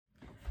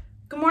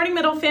Good morning,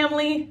 Middle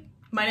family.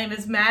 My name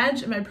is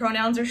Madge and my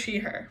pronouns are she,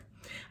 her.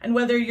 And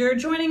whether you're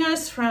joining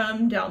us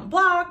from down the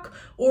block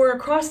or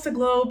across the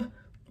globe,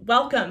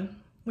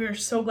 welcome. We are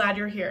so glad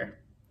you're here.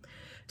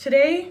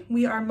 Today,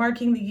 we are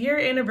marking the year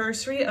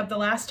anniversary of the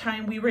last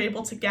time we were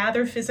able to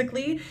gather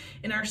physically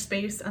in our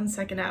space on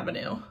 2nd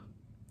Avenue.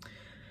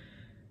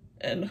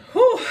 And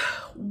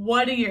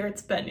what a year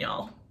it's been,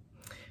 y'all.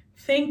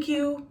 Thank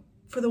you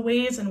for the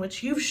ways in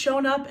which you've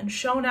shown up and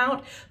shown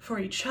out for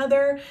each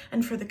other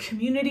and for the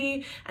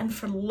community and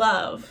for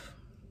love.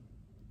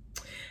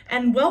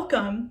 And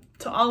welcome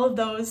to all of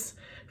those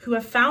who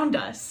have found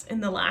us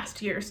in the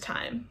last year's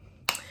time.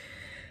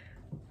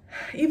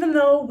 Even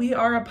though we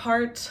are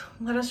apart,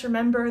 let us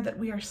remember that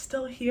we are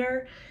still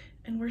here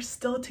and we're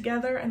still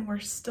together and we're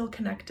still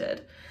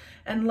connected.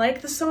 And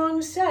like the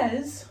song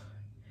says,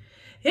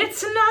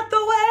 it's not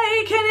the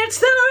wake and it's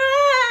the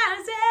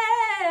rising.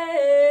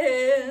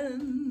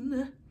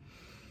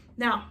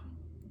 Now,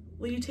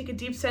 will you take a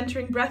deep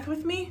centering breath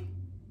with me?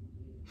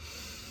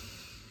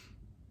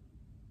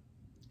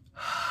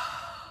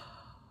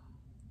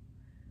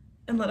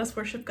 And let us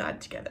worship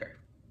God together.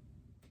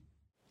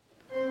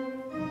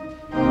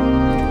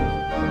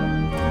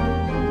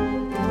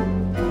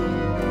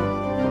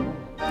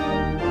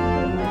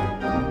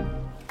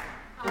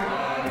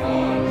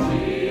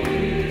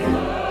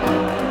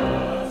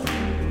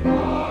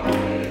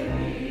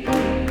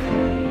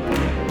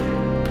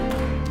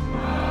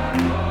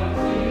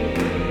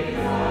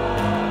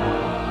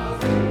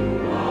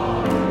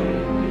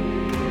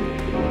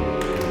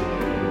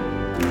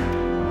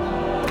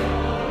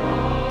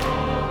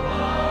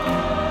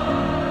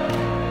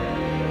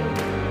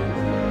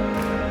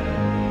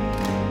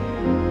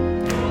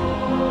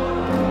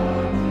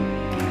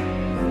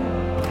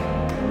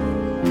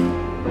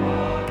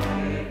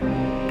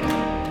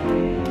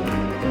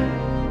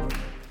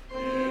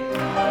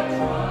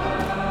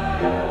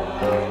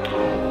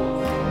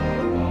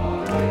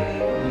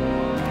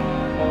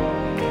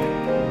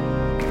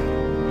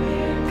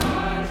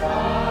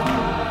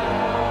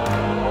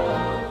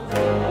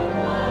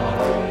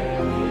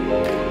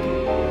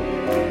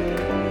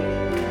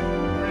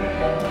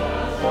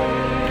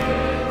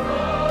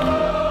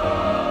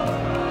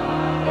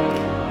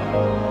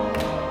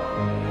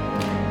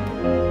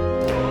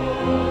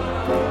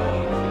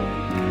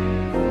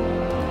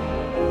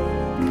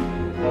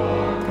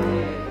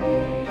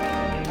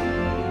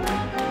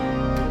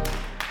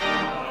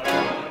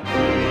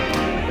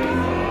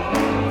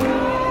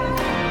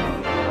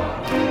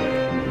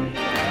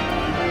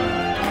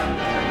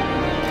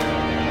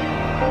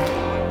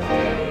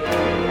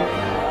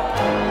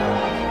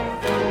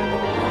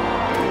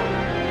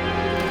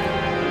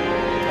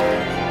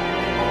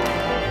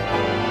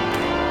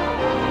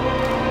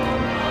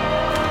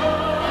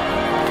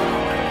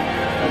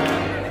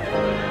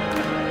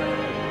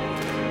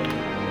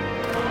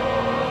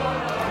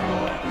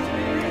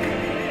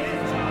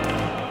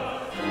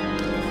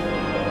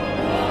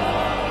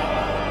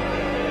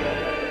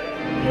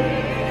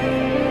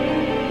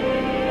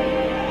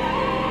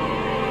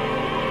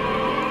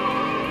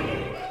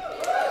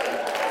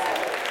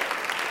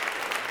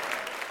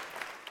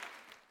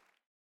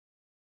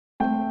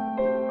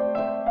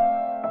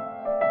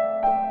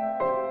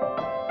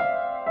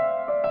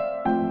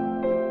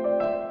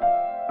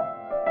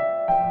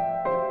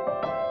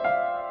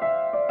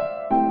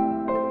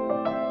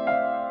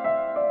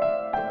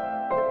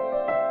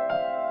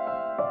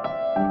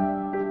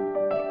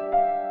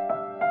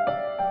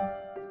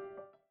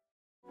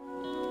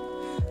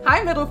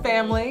 Hi, Middle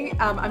family.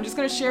 I'm just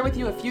going to share with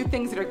you a few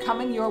things that are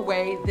coming your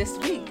way this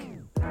week.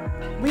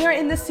 We are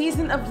in the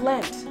season of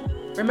Lent.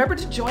 Remember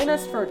to join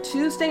us for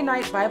Tuesday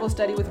night Bible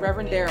study with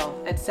Reverend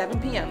Daryl at 7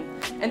 p.m.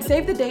 and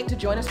save the date to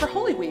join us for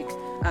Holy Week,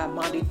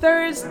 Maundy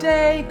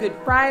Thursday, Good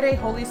Friday,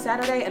 Holy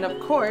Saturday, and of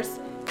course,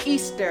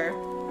 Easter.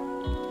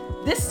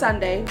 This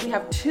Sunday, we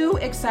have 2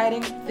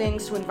 exciting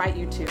things to invite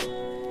you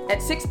to.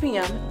 At 6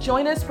 p.m.,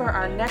 join us for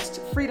our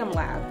next Freedom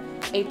Lab,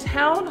 a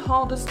town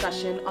hall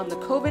discussion on the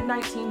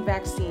COVID-19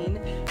 vaccine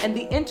and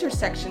the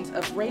intersections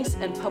of race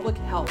and public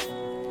health.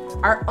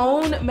 Our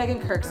own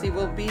Megan Kirksey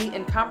will be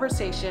in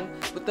conversation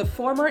with the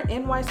former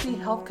NYC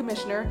Health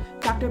Commissioner,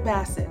 Dr.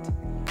 Bassett.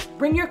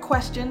 Bring your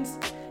questions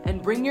and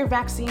bring your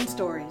vaccine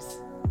stories.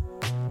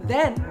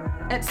 Then,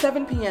 at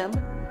 7 p.m.,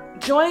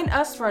 join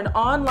us for an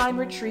online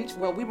retreat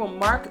where we will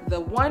mark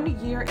the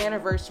 1-year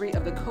anniversary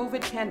of the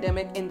COVID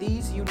pandemic in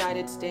these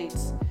United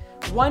States.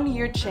 1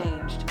 year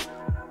changed.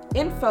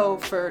 Info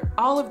for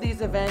all of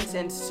these events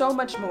and so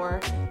much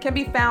more can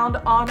be found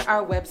on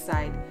our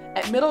website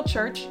at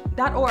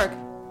middlechurch.org.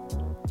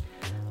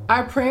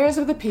 Our prayers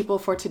of the people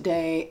for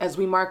today, as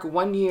we mark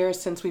 1 year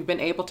since we've been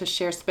able to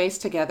share space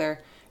together,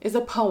 is a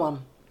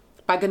poem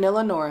by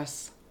Gunilla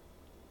Norris.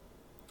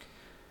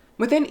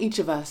 Within each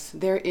of us,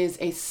 there is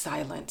a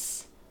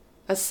silence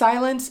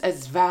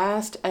as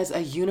vast as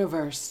a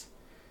universe.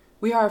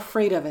 We are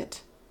afraid of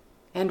it,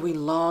 and we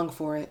long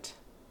for it.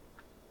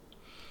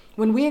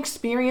 When we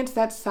experience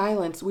that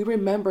silence, we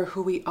remember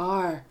who we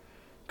are,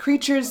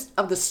 creatures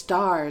of the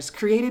stars,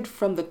 created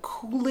from the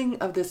cooling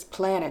of this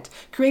planet,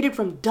 created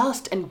from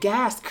dust and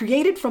gas,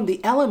 created from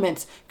the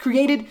elements,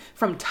 created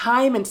from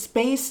time and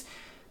space,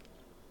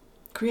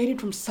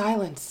 created from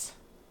silence.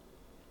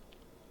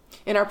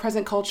 In our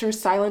present culture,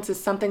 silence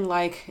is something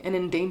like an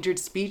endangered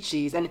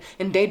species, an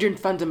endangered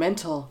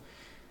fundamental.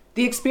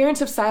 The experience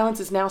of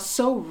silence is now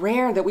so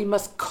rare that we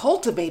must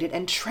cultivate it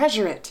and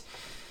treasure it.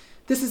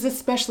 This is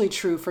especially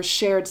true for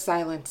shared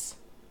silence.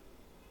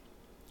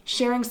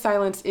 Sharing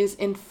silence is,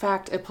 in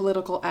fact, a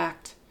political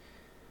act.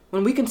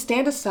 When we can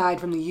stand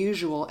aside from the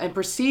usual and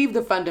perceive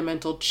the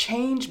fundamental,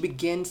 change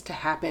begins to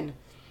happen.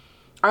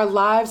 Our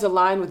lives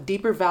align with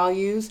deeper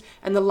values,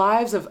 and the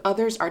lives of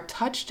others are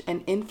touched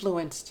and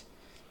influenced.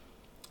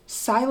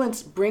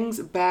 Silence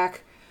brings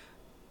back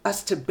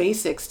us to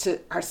basics, to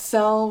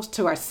ourselves,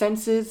 to our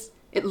senses.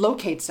 It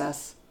locates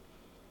us.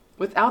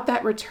 Without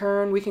that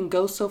return, we can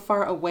go so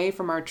far away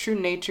from our true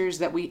natures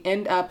that we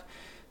end up,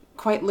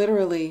 quite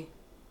literally,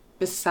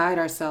 beside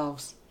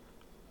ourselves.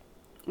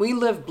 We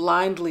live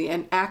blindly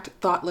and act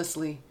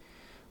thoughtlessly.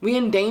 We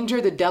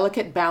endanger the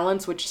delicate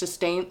balance which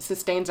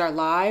sustains our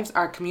lives,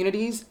 our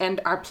communities,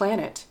 and our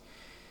planet.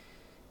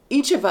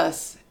 Each of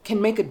us can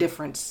make a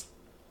difference.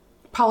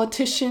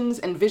 Politicians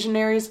and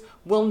visionaries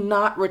will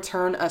not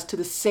return us to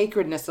the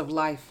sacredness of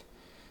life.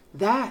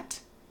 That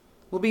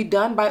will be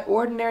done by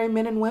ordinary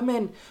men and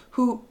women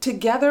who,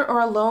 together or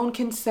alone,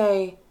 can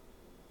say,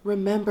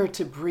 remember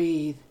to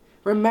breathe,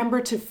 remember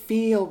to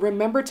feel,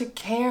 remember to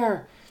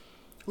care.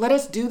 Let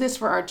us do this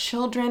for our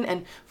children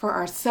and for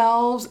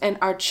ourselves and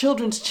our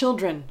children's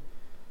children.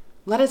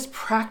 Let us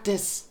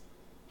practice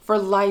for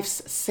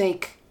life's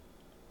sake.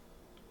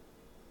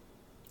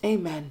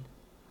 Amen.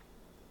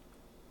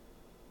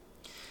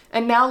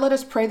 And now let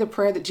us pray the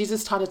prayer that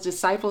Jesus taught his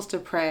disciples to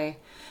pray.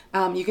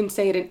 You can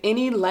say it in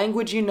any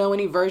language you know,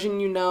 any version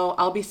you know.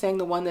 I'll be saying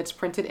the one that's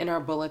printed in our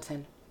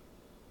bulletin.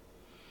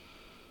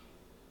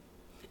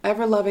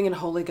 Ever-loving and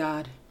holy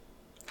God,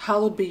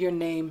 hallowed be your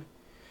name.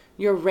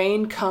 Your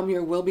reign come,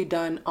 your will be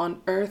done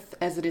on earth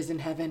as it is in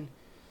heaven.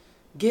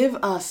 Give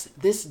us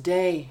this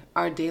day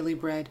our daily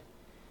bread,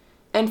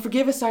 and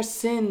forgive us our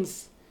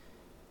sins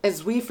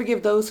as we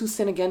forgive those who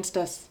sin against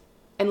us.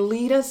 And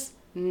lead us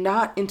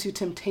not into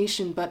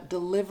temptation, but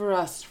deliver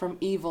us from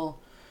evil.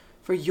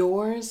 For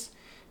yours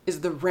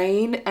is the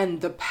reign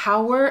and the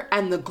power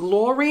and the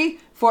glory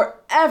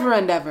forever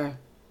and ever.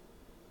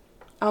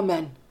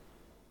 Amen.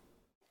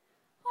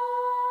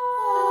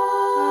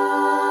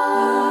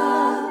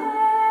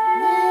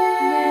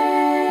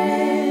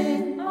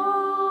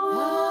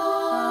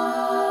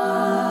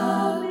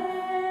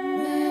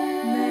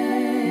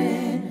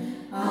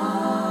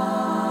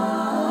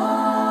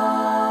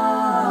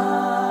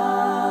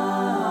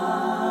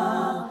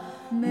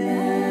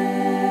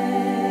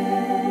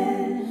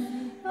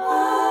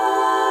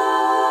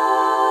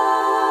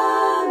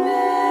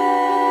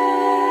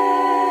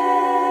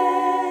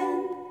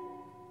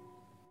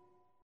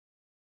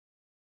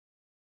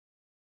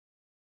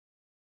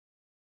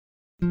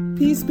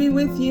 Peace be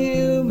with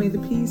you. May the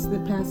peace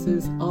that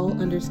passes all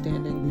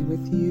understanding be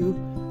with you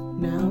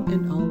now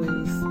and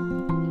always.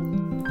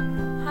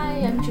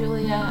 Hi, I'm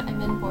Julia. I'm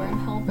in Boren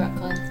Hill,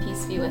 Brooklyn.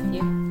 Peace be with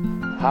you.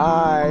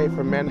 Hi,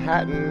 from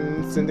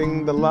Manhattan,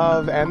 sending the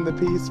love and the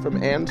peace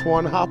from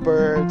Antoine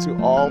Hopper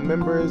to all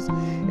members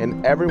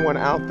and everyone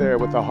out there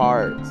with a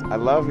heart. I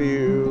love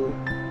you.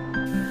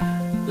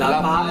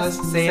 La paz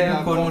sea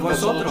con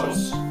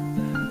vosotros.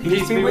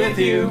 Peace be with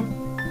you.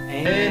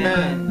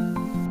 Amen.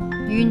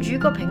 願主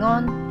個平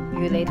安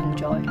與你同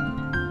在。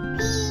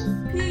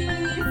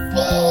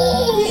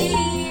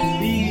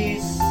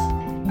Peace.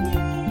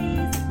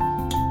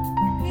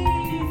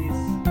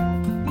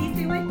 Peace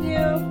be with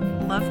you.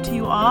 Love to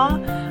you all,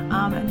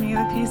 and may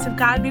the peace of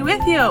God be with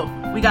you.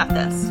 We got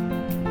this.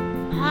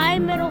 Hi,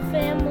 middle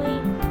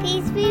family.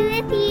 Peace be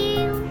with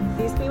you.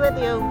 Peace be with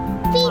you.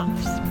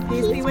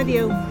 Peace be with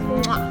you.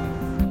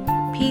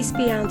 Peace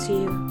be unto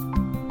you.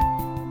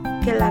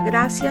 Que la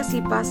gracias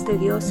y paz de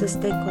Dios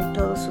esté con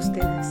todos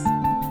ustedes.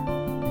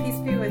 Peace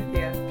be with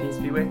you. Peace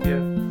be with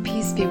you.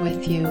 Peace be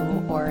with you,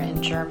 or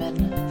in German,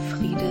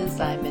 Friede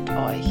sei mit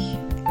euch.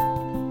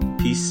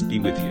 Peace be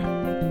with you.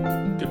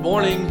 Good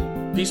morning.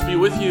 Peace be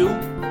with you.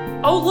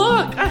 Oh,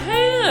 look, a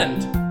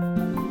hand.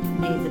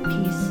 May the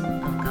peace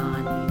of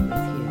God be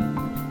with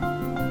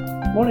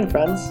you. Morning,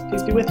 friends.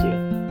 Peace be with you.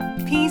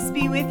 Peace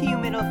be with you,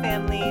 middle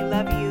family.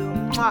 Love you.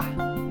 Mwah.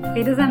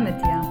 Friede sei mit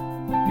dir.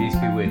 Peace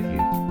be with you.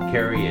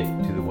 Carry it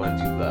to the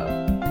ones you love.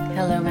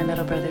 Hello, my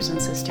little brothers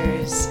and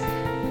sisters.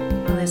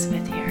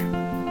 Elizabeth here.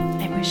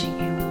 I'm wishing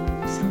you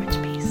so much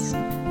peace.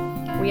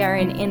 We are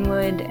in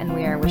Inwood, and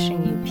we are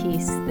wishing you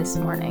peace this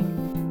morning.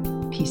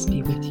 Peace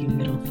be with you,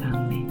 middle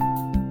family.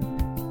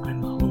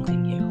 I'm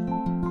holding you.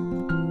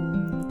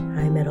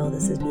 Hi, middle.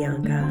 This is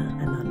Bianca.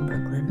 I'm out in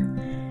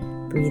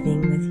Brooklyn,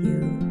 breathing with you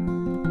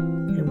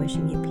and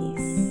wishing you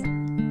peace.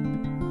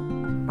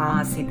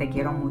 Paz, y te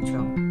quiero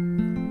mucho.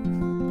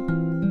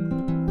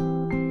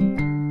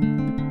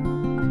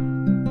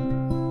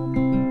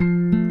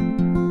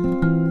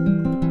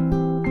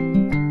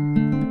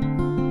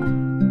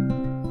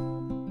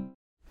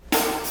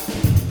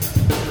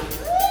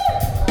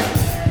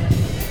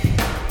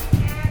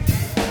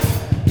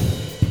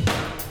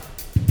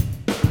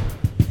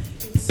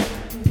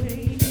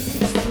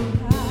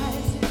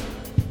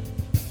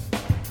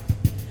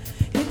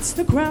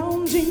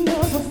 changing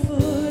of a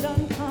foot,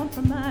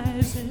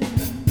 uncompromising.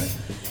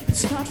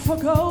 It's not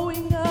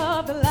foregoing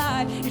of the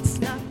light. It's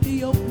not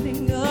the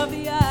opening of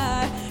the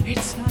eye.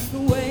 It's not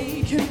the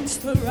wake, it's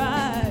the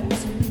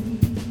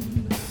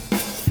rising.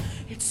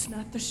 It's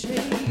not the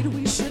shade,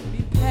 we should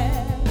be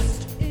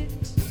past it.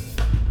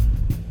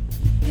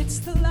 It's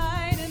the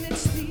light and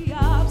it's the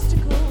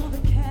obstacle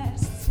that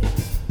casts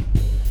it.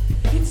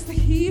 It's the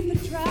heat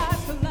that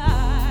drives the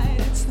light.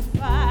 It's the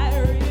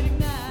fire it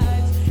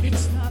ignites.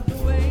 It's not the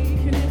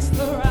wake and it's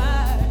the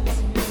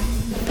rising.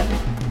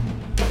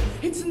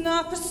 It's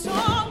not the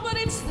song, but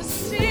it's the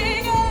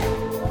singing.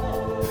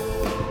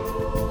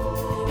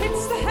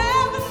 It's the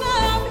heaven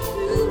of the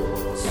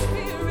human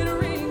spirit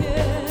ringing.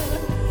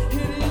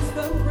 It is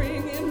the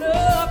bringing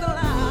of the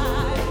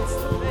light. It's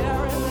the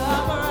bearing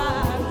of a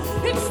rhyme.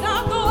 It's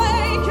not the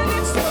wake and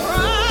it's the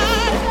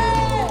rising.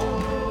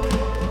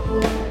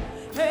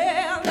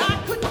 And I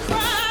could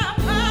cry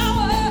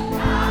power,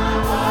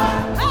 power,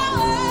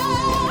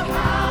 power,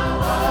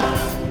 power.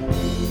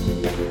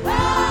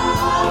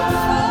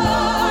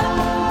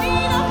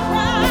 Nina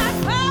cried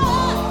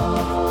power,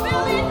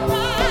 Billy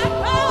cried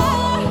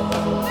power,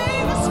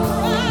 Davis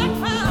cried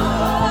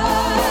power.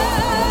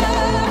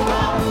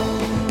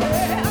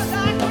 And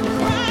I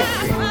could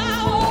cry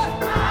power,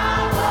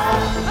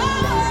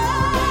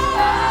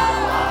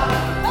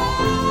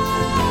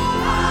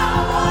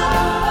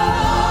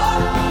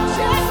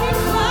 Jesse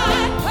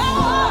cried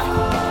power,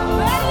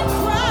 Betty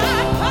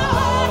cried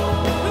power,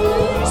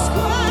 Louise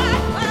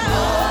cried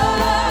power.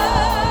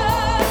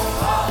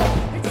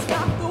 It's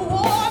not the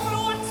war, but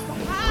what's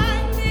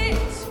behind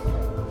it.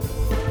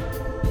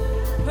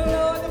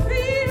 Lord, the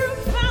fear of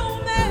foul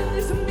men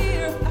is a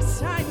mere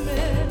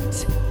assignment,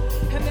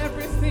 and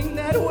everything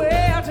that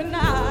we're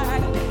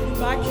denied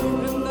by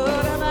keeping the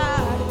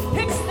divide.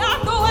 It's not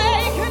the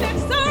wake and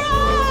it's the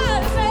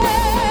rising.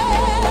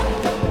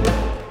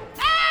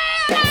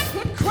 And I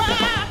could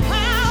cry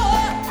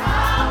power,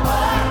 power,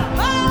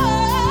 power,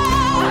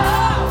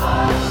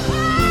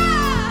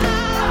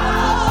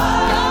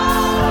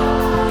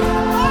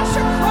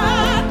 Marsha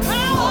cried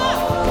power,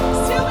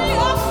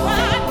 Sylvia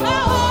cried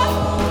power,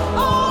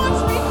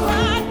 Owensby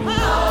cried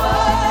power.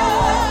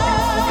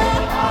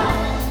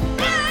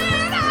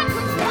 And I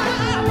could cry power, Greta cried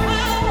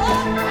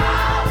power, Malala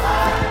cried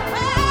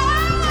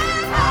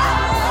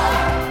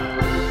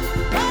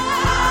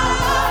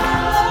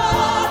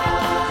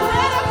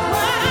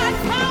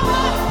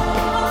power,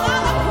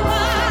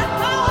 Sarah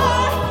cried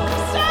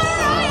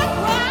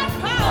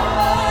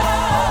power.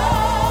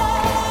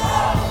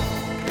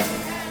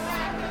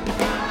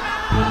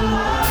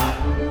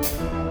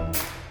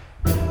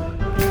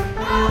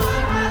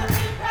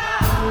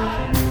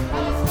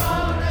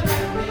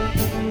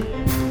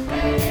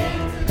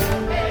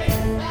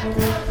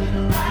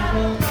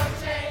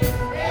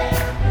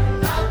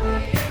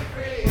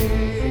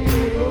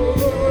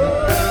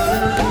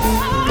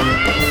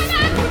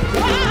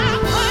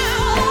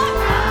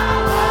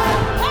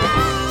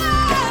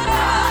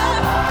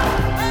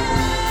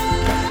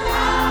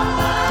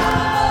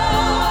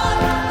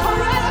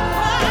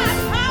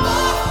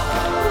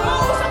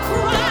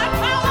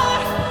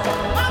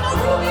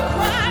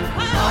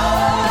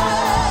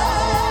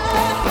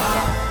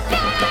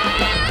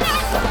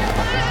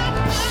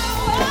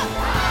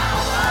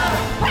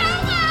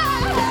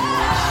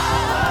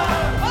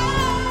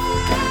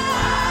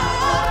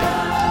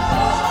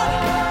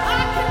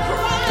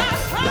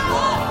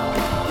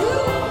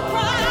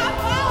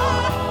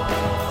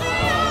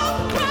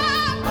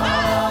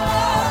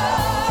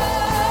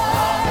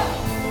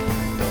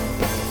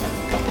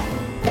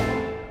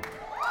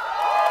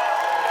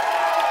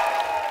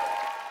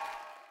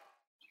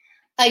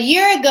 A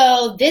year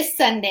ago this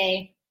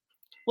Sunday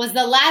was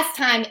the last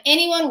time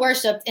anyone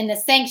worshiped in the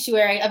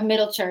sanctuary of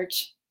Middle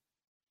Church,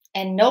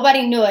 and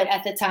nobody knew it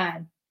at the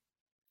time.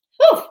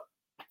 Whew!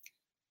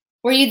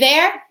 Were you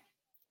there?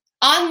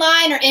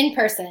 Online or in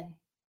person?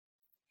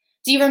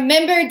 Do you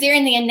remember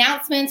during the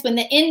announcements when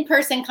the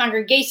in-person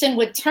congregation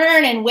would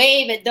turn and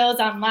wave at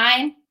those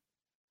online?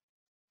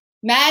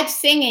 Madge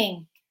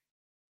singing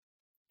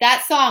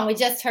that song we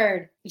just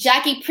heard,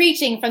 Jackie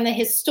preaching from the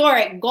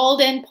historic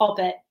golden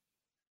pulpit.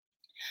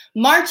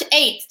 March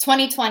 8th,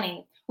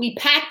 2020, we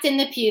packed in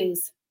the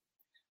pews.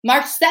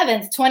 March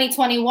 7th,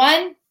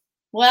 2021,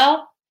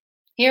 well,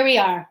 here we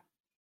are.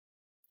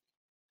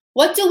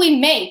 What do we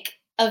make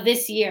of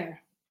this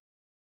year?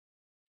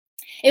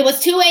 It was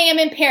 2 a.m.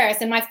 in Paris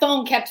and my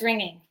phone kept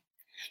ringing.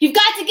 You've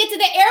got to get to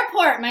the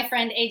airport, my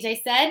friend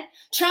AJ said.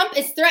 Trump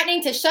is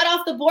threatening to shut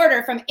off the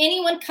border from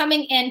anyone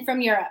coming in from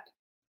Europe.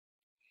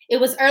 It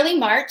was early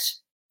March.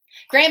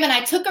 Graham and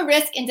I took a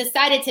risk and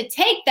decided to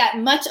take that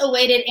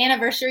much-awaited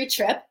anniversary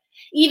trip,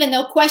 even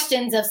though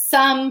questions of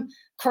some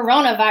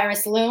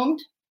coronavirus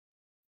loomed.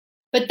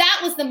 But that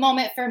was the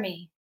moment for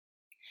me.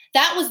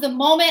 That was the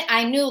moment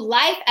I knew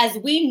life as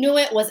we knew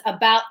it was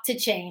about to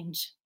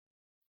change.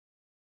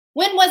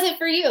 When was it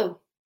for you?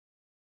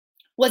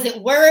 Was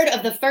it word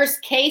of the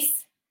first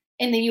case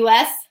in the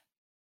US?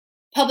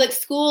 Public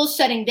schools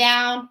shutting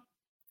down?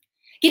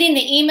 Getting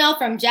the email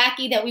from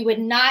Jackie that we would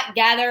not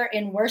gather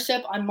in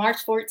worship on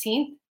March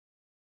 14th?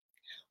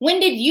 When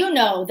did you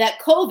know that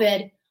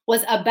COVID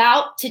was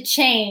about to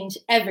change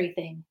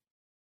everything?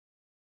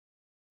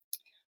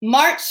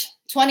 March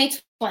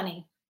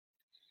 2020.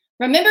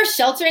 Remember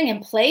sheltering in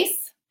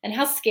place and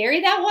how scary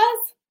that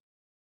was?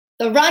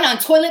 The run on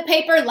toilet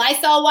paper,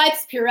 Lysol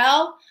wipes,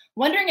 Purell,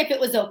 wondering if it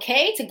was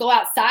okay to go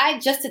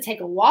outside just to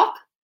take a walk?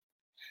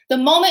 The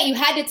moment you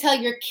had to tell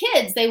your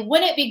kids they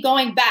wouldn't be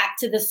going back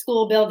to the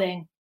school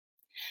building.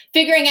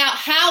 Figuring out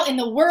how in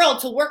the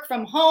world to work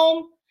from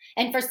home,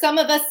 and for some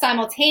of us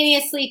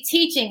simultaneously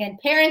teaching and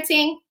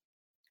parenting.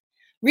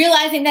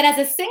 Realizing that as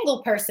a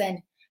single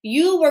person,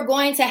 you were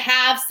going to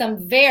have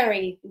some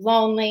very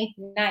lonely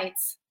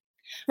nights.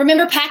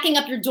 Remember packing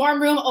up your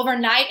dorm room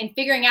overnight and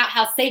figuring out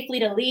how safely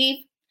to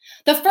leave?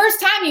 The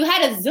first time you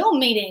had a Zoom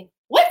meeting.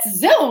 What's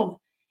Zoom?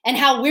 And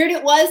how weird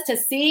it was to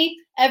see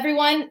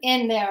everyone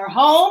in their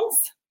homes.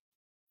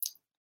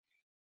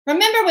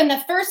 Remember when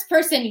the first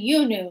person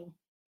you knew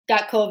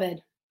got COVID.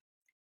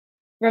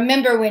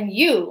 Remember when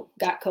you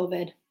got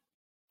COVID.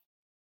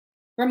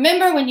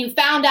 Remember when you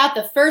found out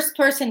the first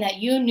person that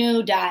you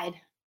knew died.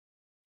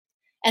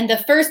 And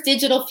the first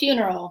digital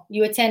funeral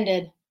you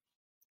attended.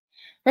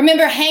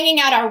 Remember hanging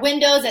out our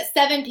windows at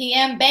 7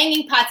 p.m.,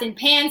 banging pots and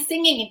pans,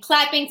 singing and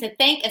clapping to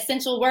thank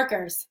essential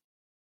workers.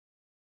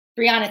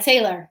 Breonna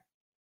Taylor.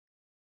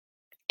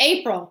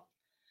 April,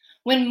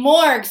 when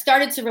morgues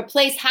started to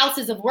replace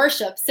houses of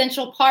worship,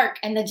 Central Park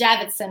and the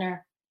Javits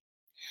Center.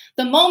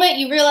 The moment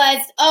you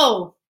realized,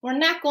 oh, we're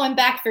not going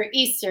back for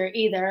Easter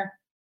either.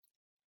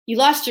 You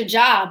lost your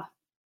job.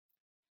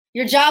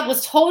 Your job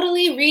was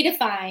totally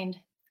redefined.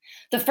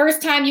 The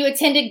first time you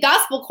attended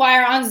gospel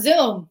choir on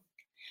Zoom.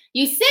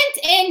 You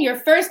sent in your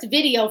first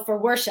video for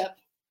worship.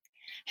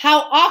 How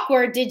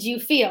awkward did you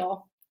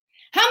feel?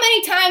 How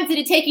many times did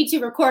it take you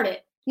to record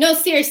it? No,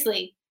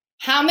 seriously.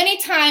 How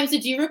many times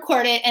did you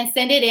record it and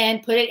send it in,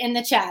 put it in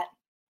the chat?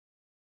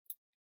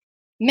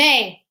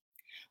 May,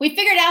 we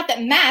figured out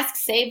that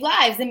masks save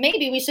lives and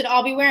maybe we should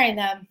all be wearing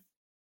them.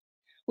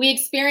 We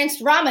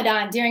experienced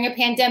Ramadan during a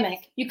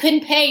pandemic. You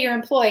couldn't pay your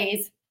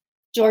employees.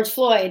 George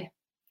Floyd.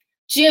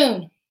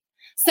 June,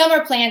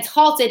 summer plans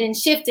halted and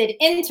shifted,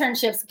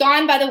 internships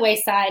gone by the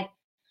wayside.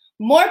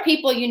 More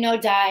people you know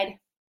died.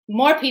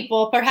 More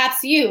people,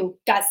 perhaps you,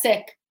 got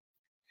sick.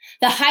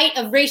 The height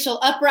of racial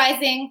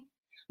uprising.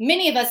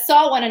 Many of us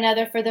saw one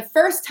another for the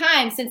first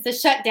time since the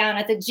shutdown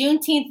at the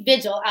Juneteenth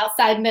vigil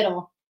outside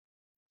Middle.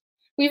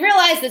 We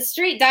realized that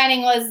street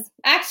dining was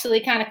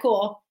actually kind of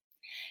cool.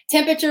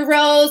 Temperature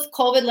rose,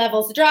 COVID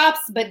levels drops,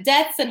 but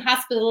deaths and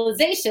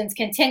hospitalizations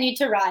continued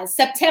to rise.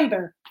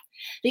 September,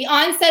 the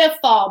onset of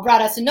fall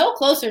brought us no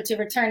closer to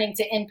returning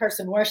to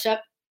in-person worship.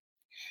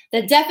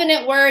 The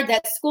definite word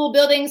that school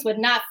buildings would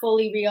not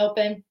fully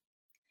reopen.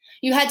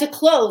 You had to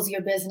close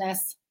your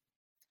business.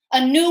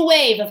 A new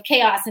wave of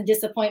chaos and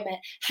disappointment.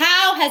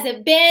 How has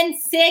it been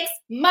 6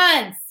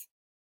 months?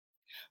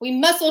 We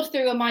muscled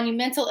through a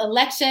monumental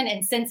election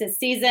and census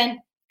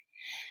season.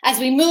 As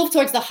we moved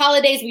towards the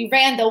holidays, we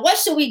ran the what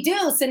should we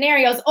do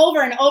scenarios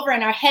over and over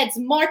in our heads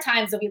more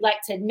times than we'd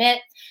like to admit.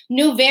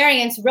 New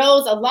variants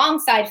rose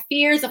alongside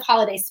fears of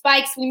holiday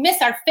spikes. We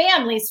miss our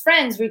families,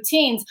 friends,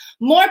 routines.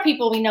 More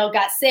people we know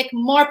got sick.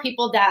 More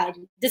people died.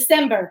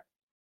 December.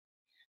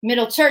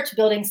 Middle Church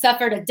building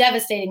suffered a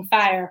devastating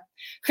fire.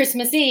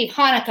 Christmas Eve,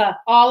 Hanukkah,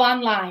 all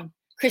online.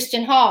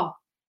 Christian Hall.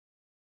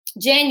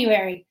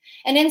 January,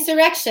 an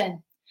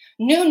insurrection.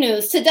 New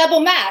news to double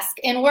mask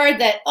and word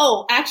that,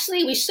 oh,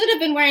 actually, we should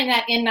have been wearing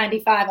that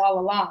N95 all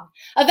along.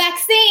 A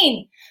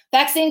vaccine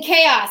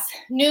chaos,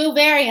 new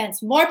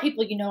variants. More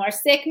people you know are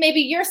sick. Maybe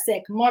you're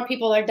sick. More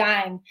people are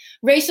dying.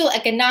 Racial,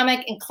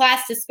 economic, and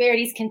class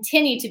disparities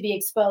continue to be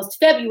exposed.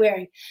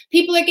 February,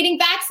 people are getting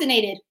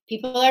vaccinated.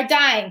 People are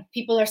dying.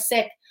 People are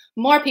sick.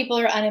 More people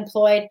are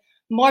unemployed.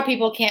 More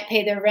people can't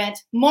pay their rent.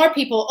 More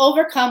people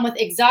overcome with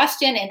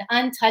exhaustion and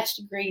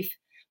untouched grief.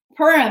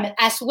 Purim,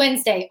 Ash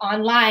Wednesday,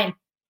 online.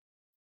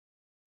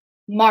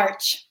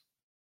 March.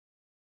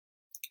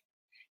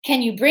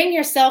 Can you bring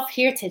yourself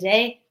here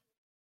today?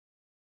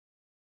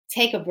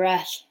 Take a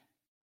breath.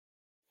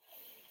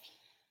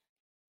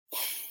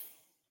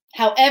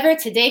 However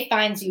today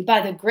finds you,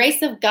 by the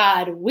grace of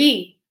God,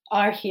 we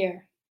are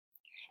here.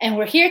 And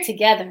we're here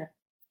together.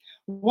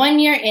 1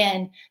 year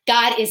in,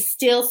 God is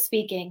still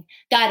speaking.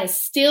 God is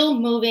still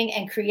moving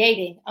and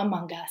creating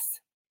among us.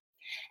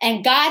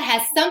 And God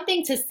has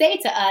something to say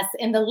to us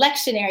in the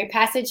lectionary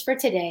passage for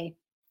today,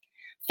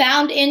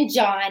 found in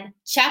John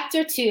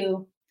chapter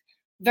 2,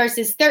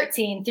 verses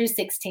 13 through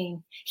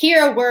 16.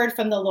 Hear a word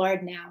from the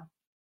Lord now.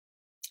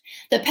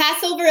 The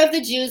Passover of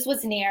the Jews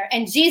was near,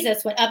 and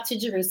Jesus went up to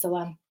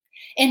Jerusalem.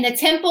 In the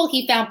temple,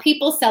 he found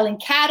people selling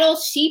cattle,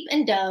 sheep,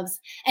 and doves,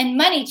 and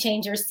money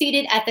changers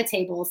seated at the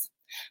tables.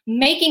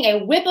 Making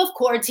a whip of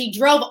cords, he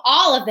drove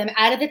all of them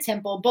out of the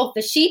temple, both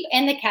the sheep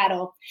and the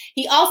cattle.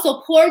 He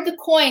also poured the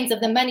coins of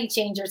the money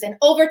changers and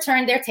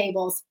overturned their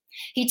tables.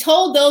 He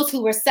told those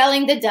who were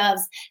selling the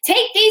doves,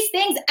 "Take these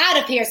things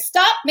out of here.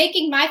 Stop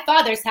making my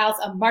Father's house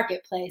a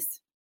marketplace."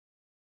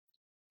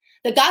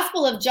 The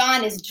Gospel of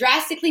John is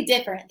drastically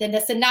different than the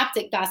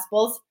synoptic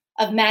Gospels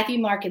of Matthew,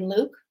 Mark, and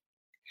Luke.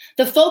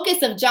 The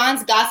focus of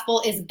John's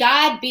Gospel is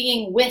God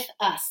being with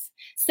us,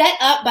 set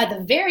up by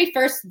the very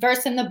first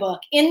verse in the book.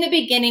 In the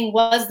beginning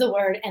was the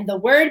Word, and the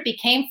Word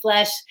became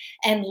flesh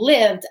and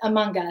lived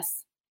among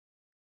us.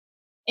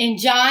 In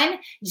John,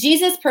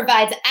 Jesus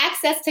provides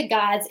access to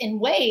God in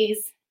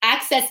ways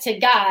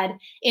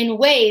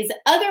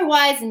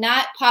otherwise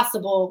not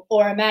possible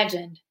or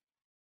imagined.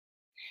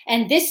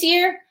 And this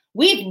year,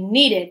 we've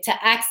needed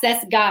to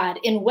access God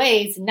in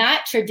ways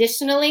not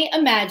traditionally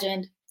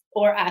imagined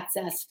or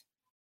accessed.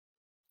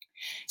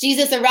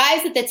 Jesus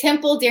arrives at the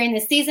temple during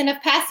the season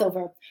of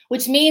Passover,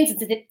 which means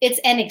that it's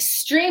an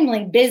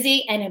extremely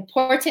busy and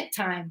important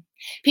time.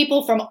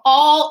 People from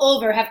all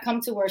over have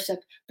come to worship,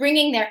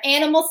 bringing their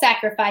animal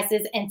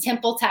sacrifices and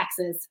temple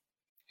taxes.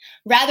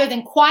 Rather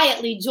than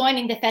quietly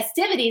joining the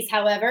festivities,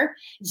 however,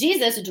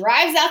 Jesus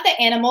drives out the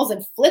animals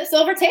and flips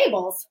over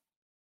tables.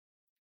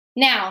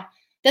 Now,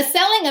 the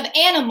selling of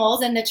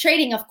animals and the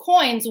trading of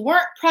coins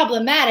weren't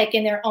problematic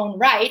in their own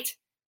right.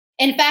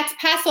 In fact,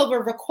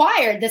 Passover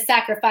required the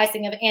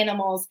sacrificing of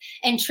animals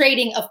and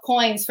trading of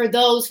coins for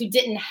those who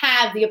didn't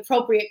have the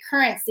appropriate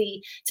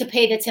currency to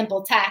pay the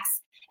temple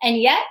tax.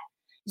 And yet,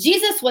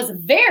 Jesus was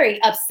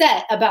very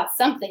upset about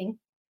something.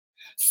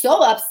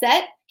 So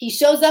upset, he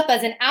shows up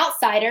as an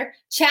outsider,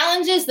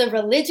 challenges the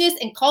religious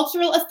and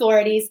cultural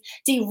authorities,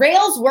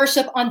 derails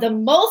worship on the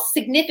most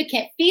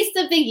significant feast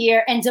of the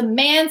year, and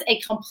demands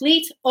a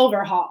complete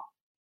overhaul.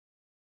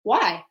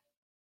 Why?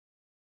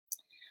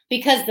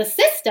 Because the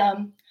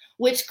system,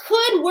 which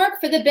could work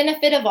for the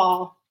benefit of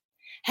all,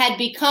 had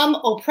become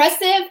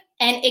oppressive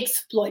and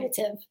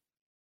exploitative.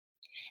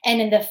 And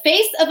in the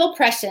face of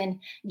oppression,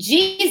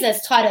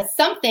 Jesus taught us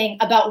something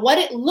about what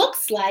it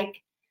looks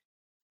like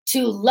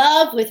to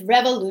love with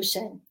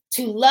revolution,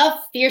 to love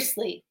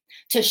fiercely,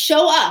 to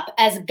show up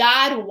as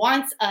God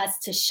wants us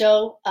to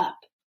show up.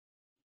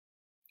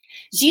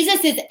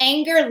 Jesus'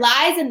 anger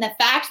lies in the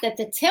fact that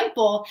the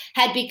temple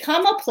had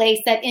become a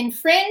place that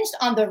infringed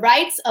on the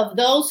rights of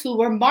those who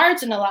were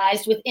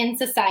marginalized within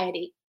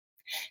society.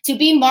 To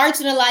be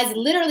marginalized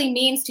literally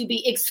means to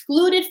be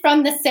excluded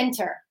from the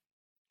center.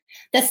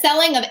 The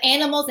selling of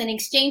animals and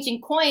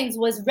exchanging coins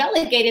was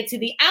relegated to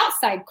the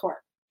outside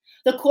court,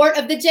 the court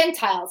of the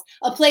Gentiles,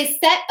 a place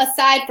set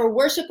aside for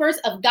worshipers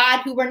of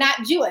God who were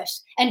not Jewish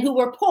and who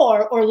were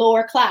poor or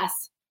lower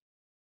class.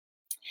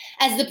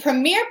 As the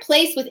premier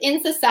place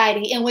within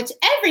society in which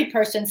every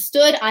person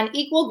stood on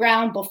equal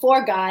ground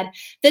before God,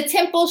 the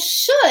temple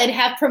should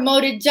have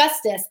promoted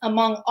justice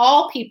among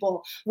all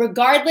people,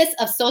 regardless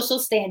of social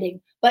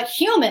standing. But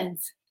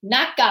humans,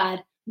 not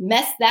God,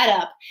 messed that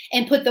up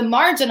and put the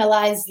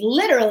marginalized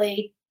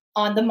literally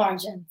on the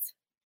margins.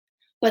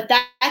 But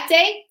that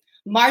day,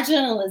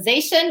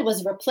 marginalization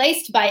was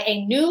replaced by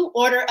a new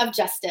order of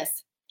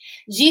justice.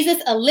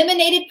 Jesus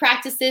eliminated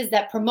practices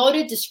that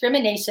promoted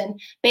discrimination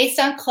based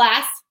on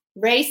class,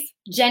 race,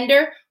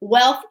 gender,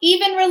 wealth,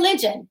 even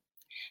religion,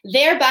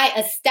 thereby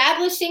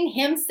establishing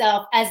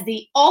himself as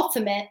the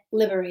ultimate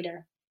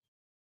liberator.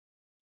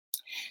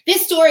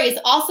 This story is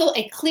also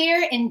a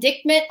clear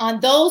indictment on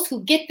those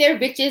who get their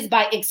riches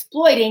by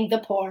exploiting the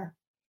poor.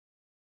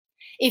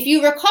 If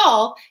you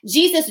recall,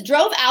 Jesus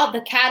drove out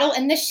the cattle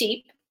and the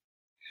sheep,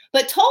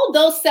 but told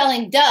those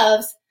selling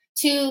doves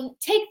to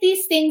take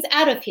these things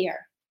out of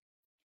here,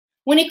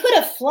 when he could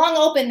have flung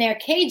open their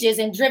cages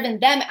and driven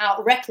them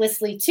out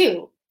recklessly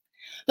too.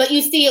 But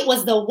you see, it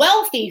was the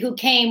wealthy who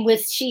came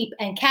with sheep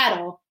and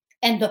cattle,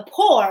 and the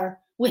poor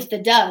with the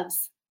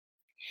doves.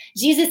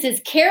 Jesus'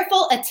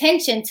 careful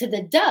attention to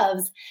the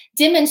doves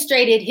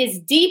demonstrated his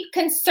deep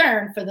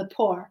concern for the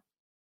poor.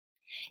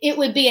 It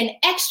would be an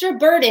extra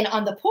burden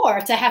on the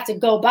poor to have to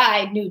go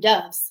buy new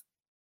doves.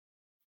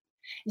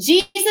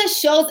 Jesus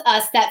shows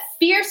us that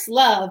fierce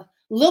love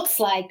looks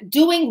like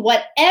doing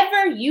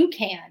whatever you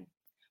can,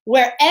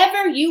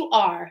 wherever you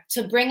are,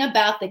 to bring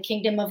about the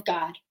kingdom of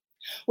God,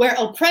 where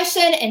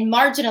oppression and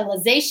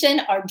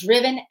marginalization are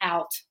driven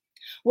out,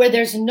 where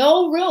there's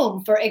no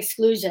room for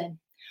exclusion,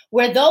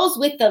 where those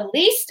with the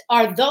least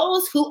are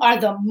those who are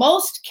the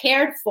most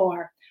cared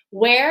for,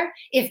 where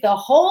if the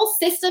whole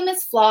system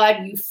is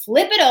flawed, you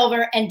flip it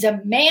over and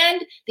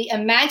demand the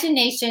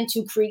imagination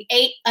to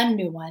create a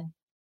new one.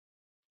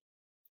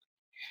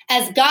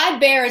 As God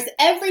bears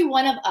every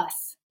one of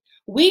us,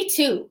 we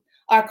too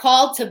are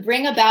called to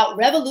bring about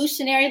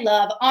revolutionary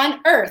love on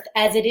earth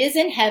as it is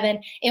in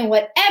heaven in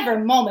whatever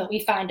moment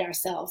we find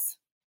ourselves.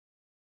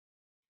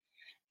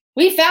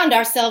 We found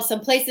ourselves some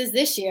places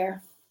this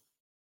year,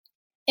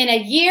 in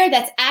a year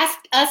that's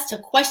asked us to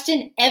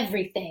question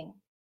everything.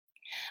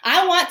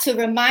 I want to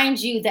remind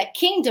you that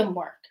kingdom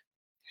work,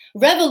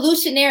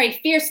 revolutionary,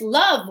 fierce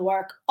love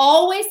work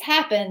always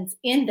happens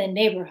in the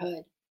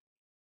neighborhood,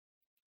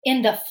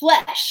 in the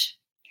flesh,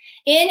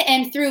 in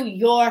and through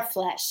your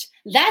flesh.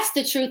 That's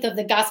the truth of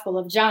the Gospel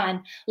of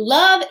John.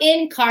 Love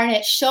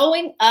incarnate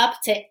showing up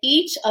to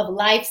each of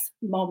life's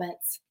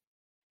moments.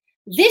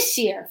 This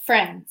year,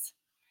 friends,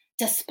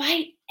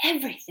 despite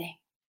everything,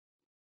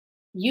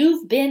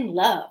 you've been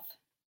loved.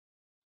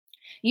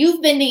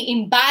 You've been the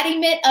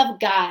embodiment of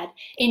God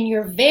in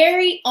your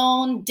very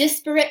own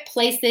disparate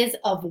places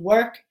of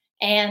work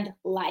and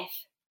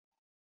life.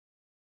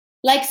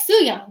 Like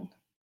Soo-young,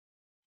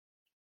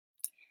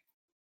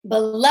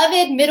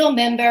 beloved middle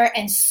member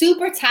and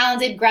super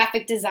talented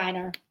graphic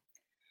designer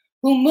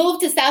who moved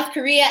to South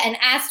Korea and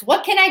asked,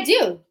 "What can I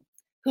do?"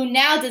 who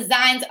now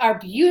designs our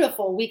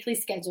beautiful weekly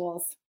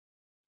schedules.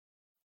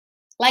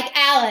 Like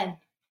Alan,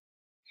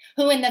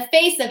 who in the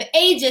face of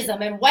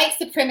ageism and white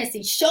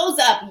supremacy shows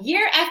up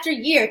year after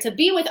year to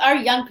be with our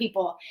young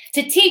people,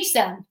 to teach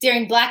them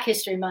during Black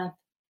History Month.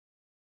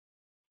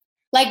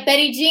 Like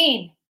Betty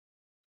Jean,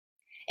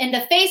 in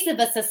the face of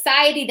a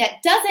society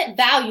that doesn't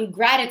value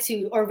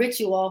gratitude or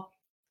ritual,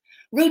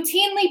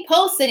 routinely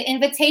posts an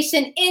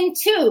invitation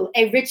into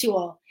a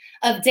ritual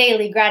of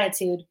daily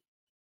gratitude.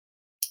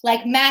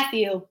 Like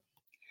Matthew,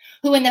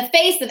 who in the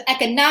face of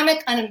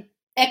economic,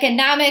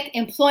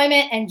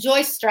 employment, and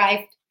joy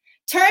strife,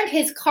 turned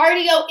his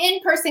cardio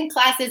in-person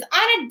classes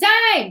on a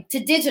dime to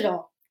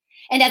digital,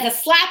 and as a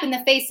slap in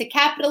the face to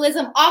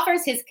capitalism,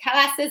 offers his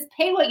classes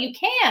pay what you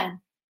can,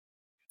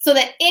 so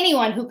that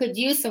anyone who could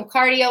use some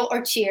cardio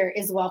or cheer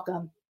is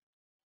welcome.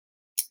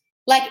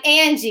 Like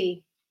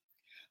Angie,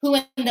 who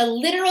in the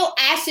literal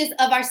ashes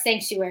of our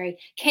sanctuary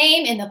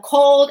came in the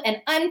cold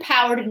and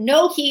unpowered,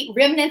 no-heat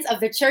remnants of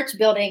the church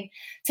building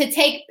to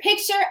take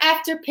picture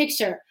after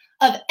picture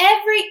of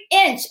every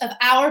inch of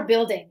our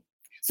building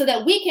so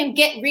that we can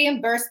get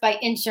reimbursed by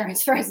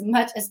insurance for as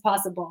much as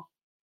possible.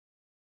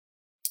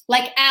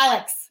 Like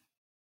Alex,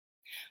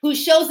 who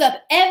shows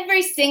up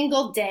every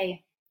single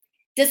day,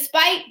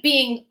 despite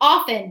being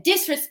often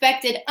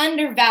disrespected,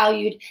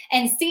 undervalued,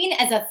 and seen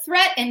as a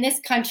threat in this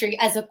country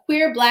as a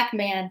queer Black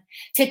man,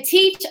 to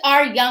teach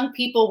our young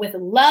people with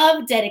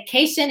love,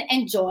 dedication,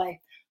 and joy,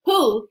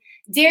 who,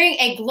 during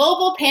a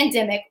global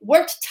pandemic,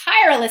 worked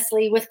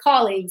tirelessly with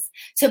colleagues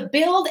to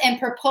build and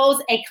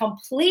propose a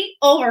complete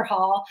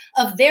overhaul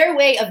of their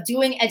way of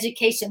doing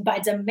education by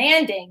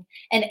demanding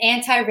an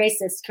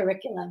anti-racist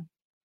curriculum.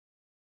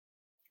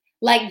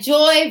 Like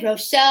Joy,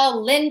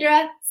 Rochelle,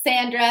 Lindra,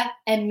 Sandra,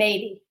 and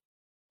Mady.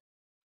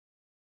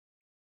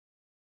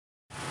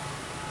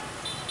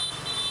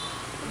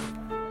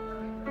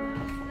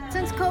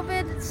 Since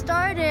COVID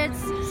started,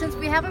 since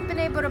we haven't been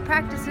able to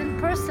practice in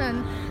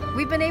person,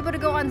 we've been able to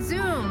go on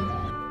Zoom.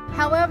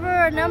 However,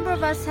 a number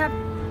of us have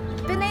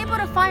been able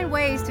to find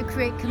ways to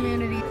create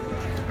community.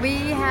 We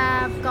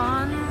have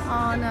gone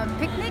on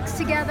picnics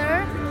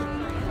together,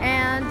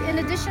 and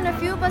in addition, a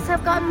few of us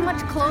have gotten much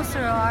closer.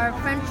 Our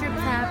friendships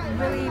have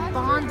really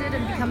bonded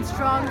and become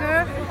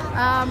stronger.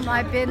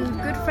 I've been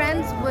good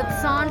friends with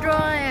Sandra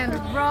and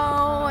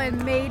Ro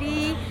and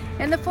Mady,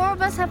 and the four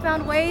of us have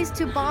found ways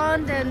to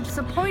bond and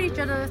support each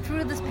other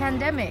through this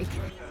pandemic.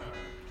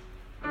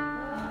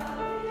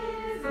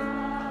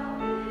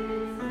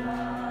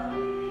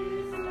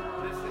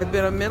 I've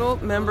been a middle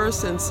member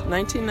since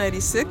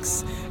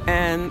 1996,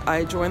 and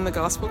I joined the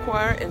gospel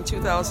choir in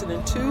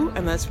 2002,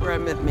 and that's where I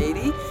met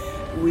Mady.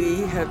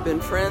 We have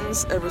been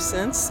friends ever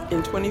since.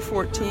 In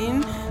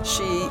 2014,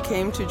 she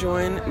came to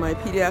join my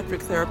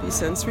pediatric therapy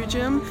sensory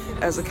gym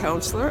as a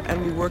counselor,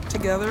 and we worked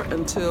together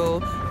until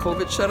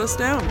COVID shut us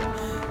down.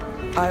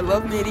 I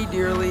love Mady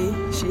dearly.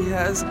 She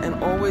has and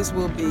always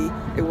will be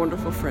a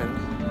wonderful friend.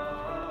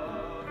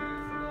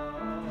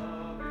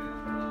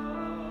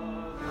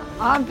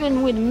 I've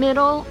been with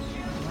Middle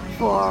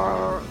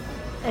for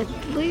at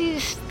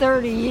least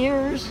 30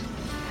 years,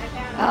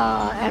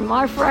 and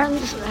my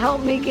friends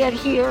helped me get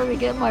here to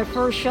get my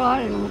first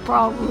shot and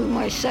probably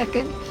my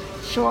second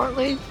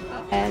shortly.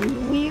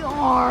 And we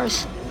are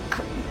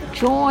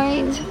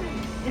joined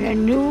in a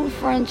new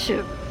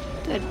friendship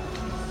that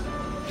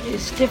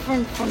is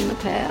different from the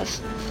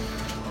past.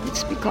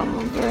 It's become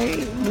a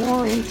very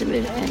more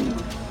intimate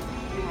and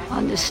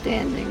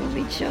understanding of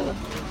each other.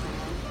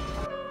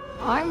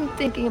 I'm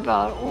thinking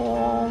about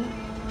all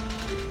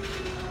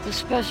the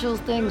special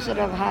things that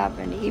have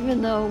happened.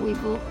 Even though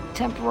we've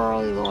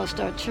temporarily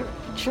lost our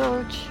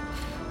church,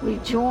 we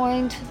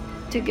joined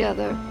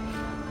together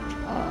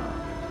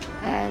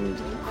and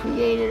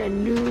created a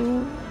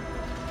new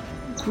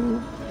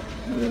group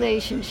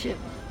relationship.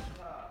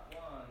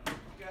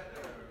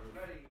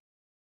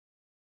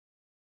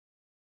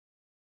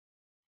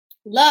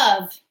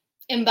 Love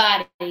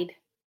embodied.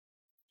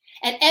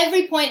 At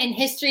every point in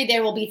history,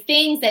 there will be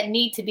things that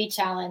need to be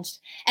challenged.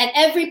 At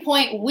every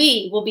point,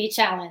 we will be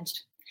challenged.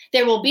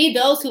 There will be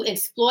those who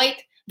exploit,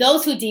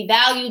 those who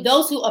devalue,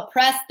 those who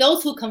oppress,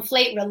 those who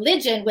conflate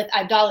religion with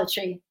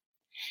idolatry.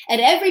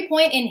 At every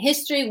point in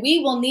history,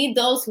 we will need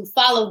those who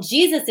follow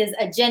Jesus'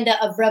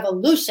 agenda of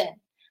revolution,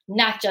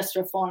 not just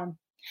reform.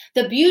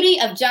 The beauty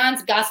of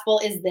John's gospel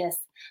is this: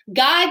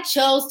 God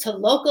chose to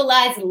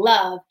localize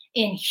love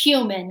in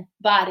human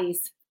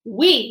bodies.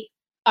 We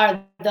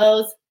are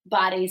those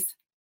bodies.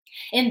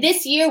 In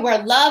this year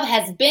where love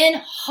has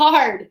been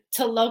hard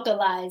to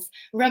localize,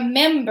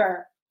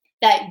 remember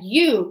that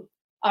you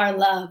are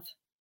love.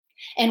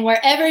 And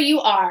wherever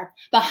you are,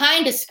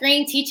 behind a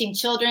screen teaching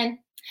children,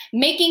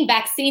 making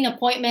vaccine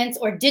appointments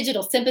or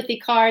digital sympathy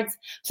cards,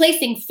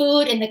 placing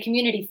food in the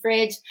community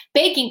fridge,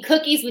 baking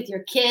cookies with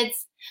your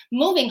kids,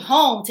 moving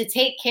home to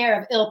take care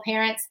of ill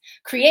parents,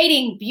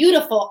 creating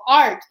beautiful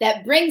art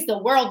that brings the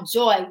world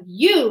joy.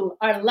 You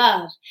are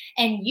loved,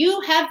 and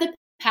you have the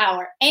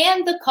power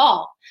and the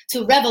call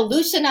to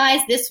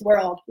revolutionize this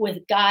world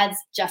with God's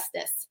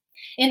justice.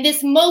 In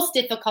this most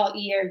difficult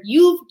year,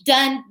 you've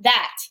done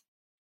that.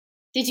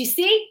 Did you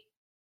see?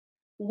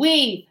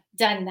 We've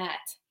done that.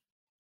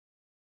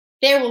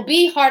 There will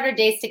be harder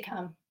days to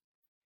come.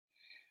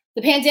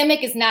 The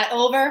pandemic is not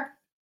over.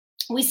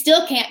 We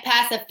still can't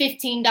pass a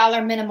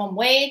 $15 minimum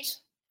wage.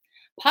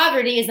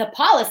 Poverty is a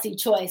policy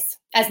choice,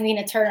 as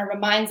Nina Turner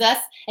reminds us,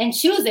 and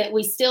choose it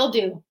we still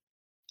do.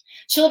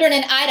 Children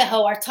in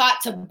Idaho are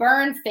taught to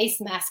burn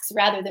face masks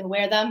rather than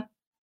wear them.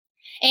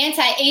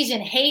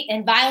 Anti-Asian hate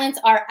and violence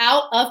are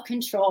out of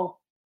control.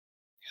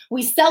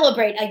 We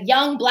celebrate a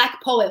young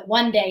Black poet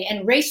one day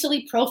and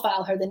racially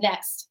profile her the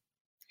next.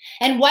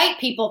 And white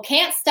people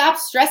can't stop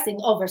stressing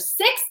over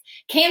 6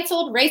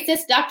 canceled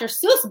racist Dr.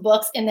 Seuss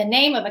books in the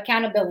name of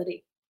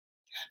accountability.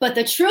 But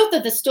the truth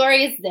of the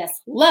story is this: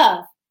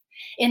 love,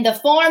 in the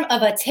form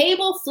of a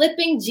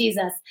table-flipping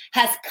Jesus,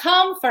 has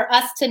come for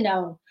us to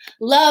know.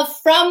 Love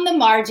from the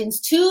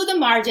margins to the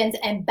margins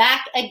and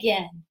back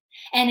again.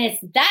 And it's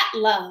that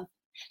love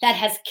that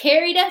has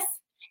carried us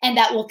and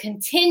that will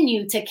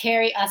continue to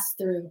carry us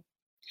through.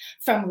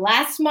 From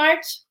last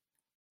March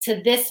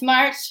to this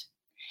March,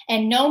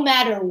 and no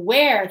matter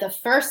where the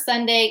first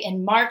Sunday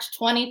in March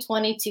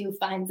 2022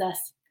 finds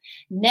us,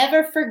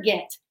 never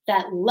forget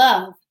that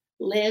love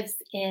lives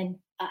in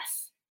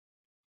us.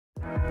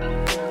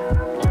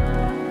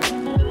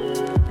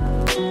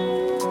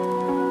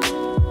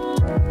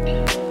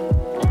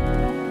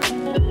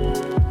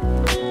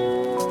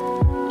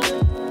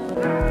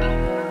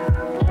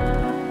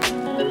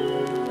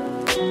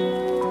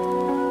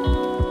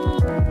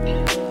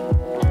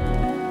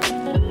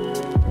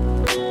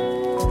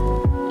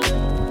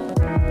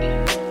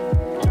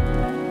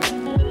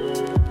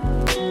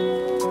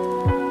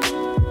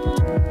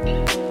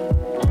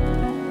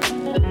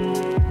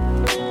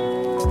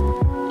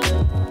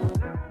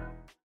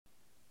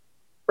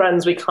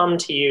 Friends, we come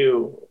to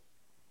you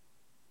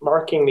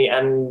marking the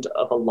end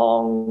of a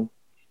long,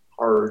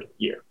 hard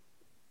year.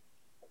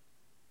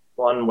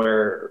 One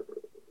where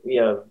we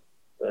have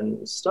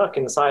been stuck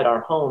inside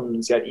our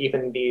homes, yet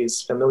even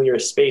these familiar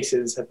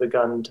spaces have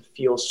begun to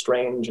feel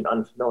strange and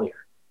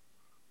unfamiliar.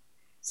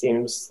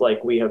 Seems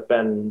like we have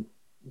been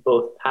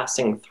both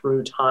passing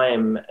through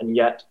time and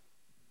yet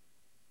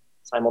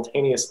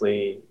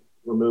simultaneously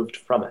removed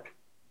from it.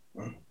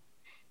 And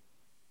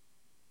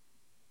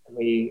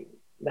we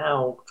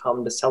now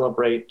come to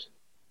celebrate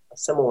a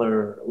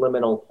similar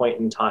liminal point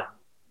in time,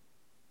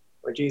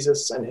 where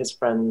Jesus and his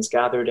friends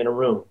gathered in a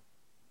room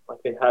like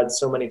they've had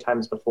so many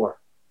times before.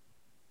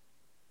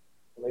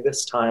 Only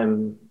this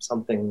time,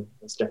 something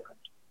was different.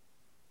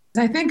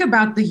 I think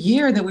about the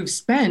year that we've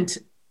spent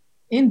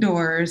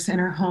indoors in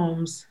our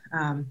homes,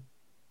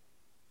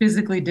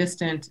 physically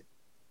distant.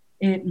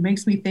 It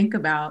makes me think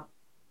about,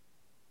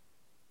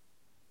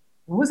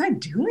 what was I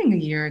doing a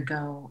year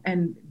ago?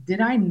 And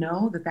did I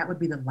know that that would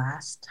be the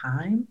last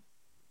time?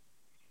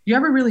 You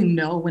ever really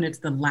know when it's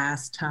the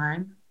last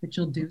time that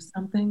you'll do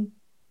something?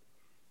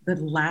 The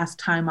last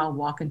time I'll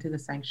walk into the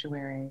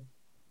sanctuary.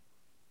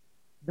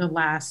 The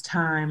last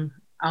time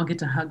I'll get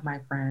to hug my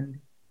friend.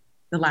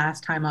 The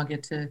last time I'll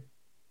get to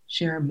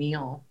share a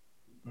meal.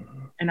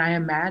 Mm-hmm. And I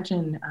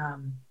imagine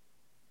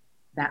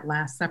that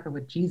Last Supper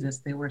with Jesus,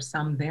 there were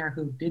some there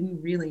who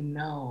didn't really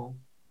know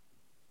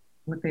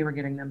what they were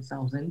getting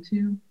themselves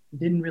into,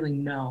 didn't really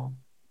know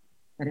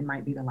that it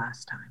might be the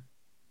last time.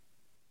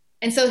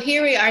 And so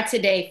here we are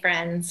today,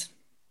 friends,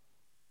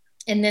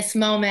 in this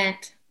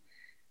moment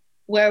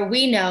where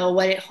we know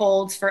what it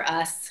holds for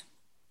us.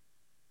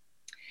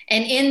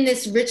 And in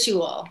this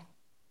ritual,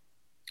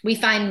 we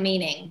find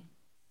meaning.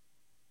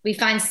 We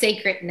find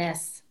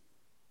sacredness.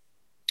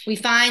 We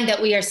find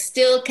that we are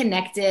still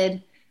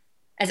connected,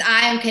 as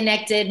I am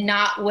connected,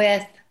 not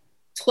with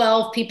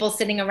 12 people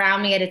sitting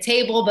around me at a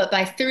table, but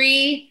by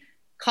 3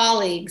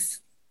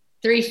 colleagues,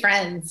 3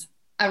 friends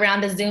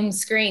around a Zoom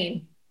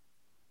screen,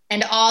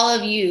 and all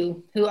of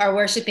you who are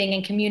worshiping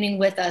and communing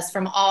with us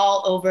from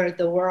all over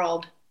the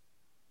world.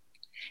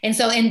 And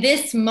so in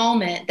this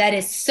moment that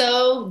is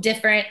so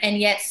different and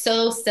yet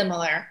so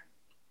similar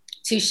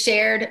to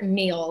shared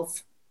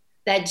meals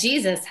that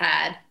Jesus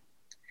had,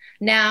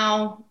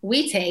 now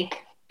we take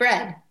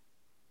bread.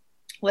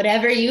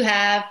 Whatever you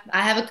have,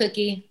 I have a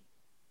cookie.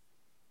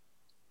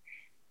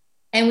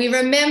 And we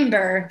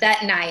remember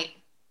that night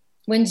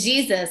when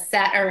Jesus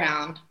sat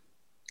around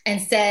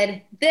and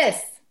said,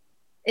 "This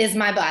is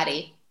my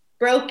body,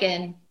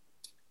 broken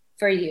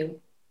for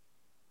you.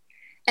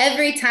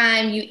 Every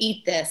time you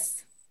eat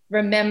this,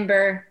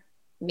 remember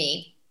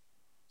me."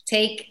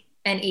 Take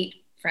and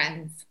eat,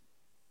 friends.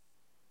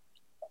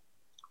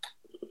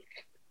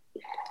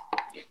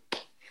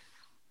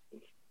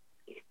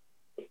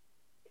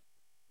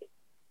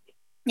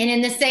 And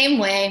in the same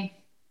way,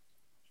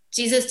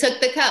 Jesus took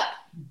the cup,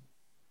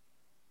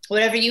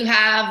 whatever you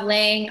have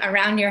laying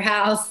around your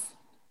house.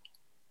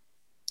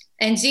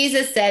 And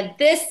Jesus said,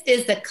 "This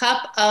is the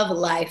cup of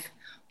life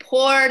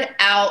poured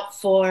out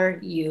for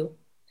you.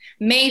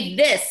 May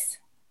this,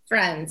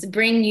 friends,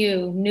 bring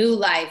you new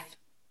life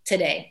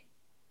today.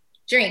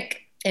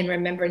 Drink in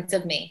remembrance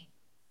of me."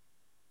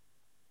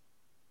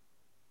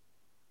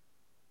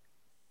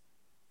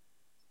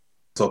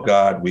 So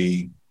God,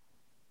 we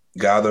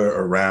gather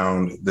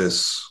around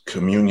this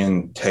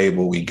communion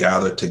table. We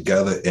gather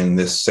together in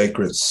this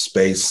sacred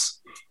space.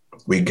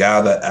 We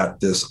gather at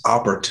this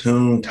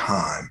opportune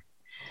time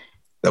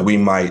that we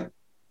might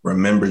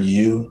remember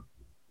you,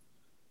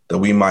 that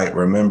we might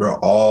remember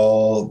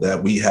all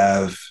that we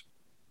have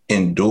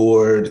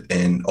endured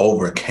and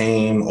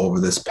overcame over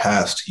this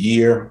past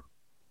year,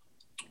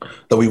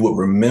 that we would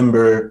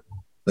remember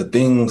the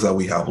things that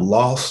we have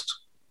lost,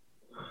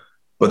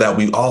 but that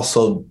we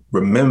also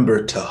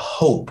remember to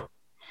hope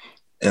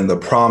in the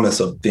promise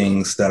of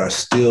things that are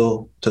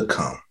still to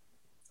come.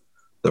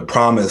 The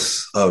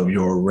promise of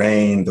your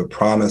reign, the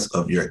promise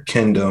of your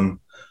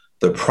kingdom,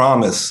 the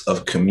promise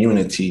of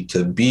community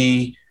to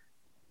be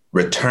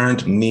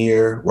returned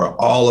near, where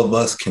all of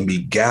us can be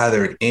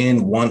gathered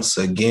in once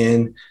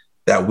again,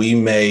 that we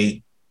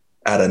may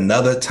at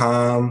another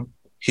time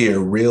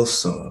here real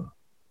soon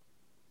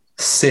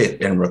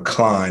sit and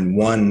recline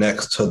one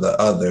next to the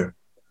other,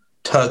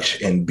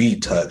 touch and be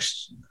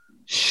touched,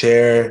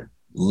 share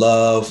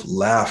love,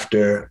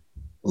 laughter,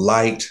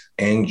 light,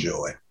 and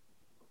joy.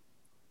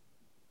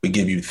 We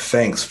give you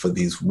thanks for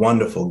these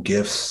wonderful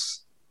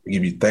gifts. We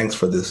give you thanks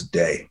for this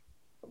day.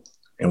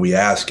 And we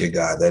ask you,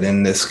 God, that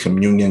in this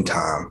communion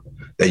time,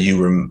 that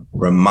you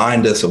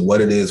remind us of what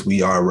it is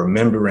we are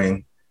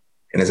remembering,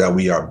 and is that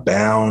we are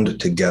bound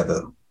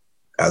together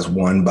as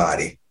one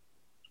body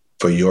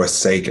for your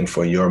sake and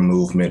for your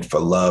movement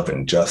for love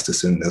and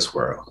justice in this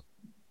world.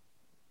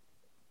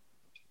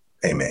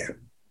 Amen.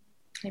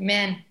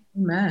 Amen.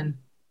 Amen.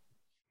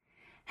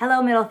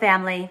 Hello, Middle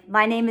family.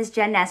 My name is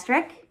Jen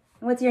Nestrick.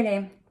 What's your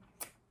name?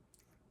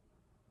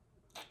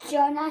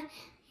 Jonah.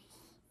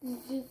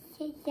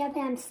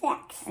 I'm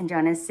 6. And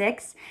Jonah's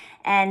 6.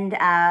 And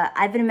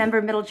I've been a member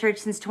of Middle Church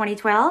since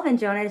 2012, and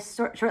Jonah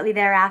is shortly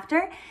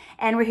thereafter.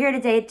 And we're here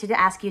today to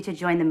ask you to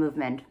join the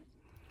movement.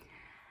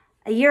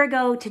 A year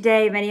ago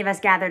today, many of us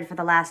gathered for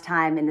the last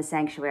time in the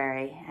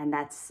sanctuary, and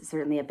that's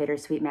certainly a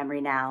bittersweet memory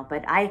now.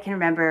 But I can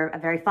remember a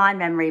very fond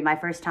memory, my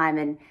first time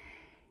in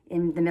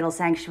the Middle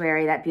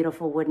Sanctuary, that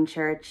beautiful wooden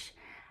church.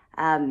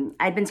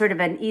 I'd been sort of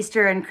an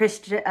Easter and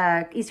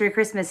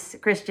Christmas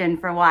Christian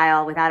for a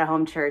while without a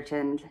home church,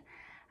 and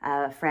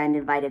a friend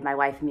invited my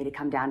wife and me to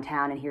come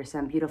downtown and hear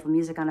some beautiful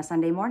music on a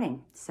Sunday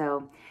morning.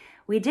 So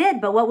we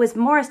did, but what was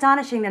more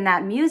astonishing than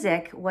that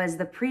music was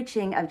the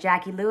preaching of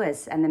Jackie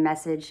Lewis and the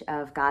message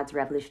of God's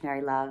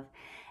revolutionary love.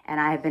 And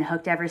I have been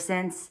hooked ever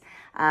since.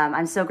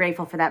 I'm so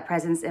grateful for that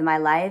presence in my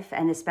life,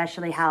 and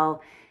especially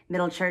how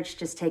Middle Church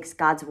just takes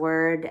God's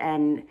word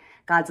and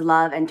God's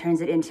love and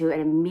turns it into an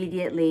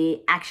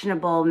immediately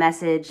actionable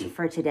message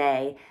for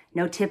today.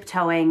 No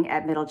tiptoeing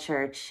at Middle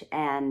Church,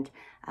 and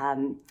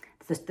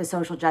the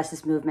social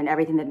justice movement,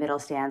 everything that Middle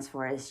stands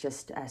for is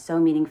just so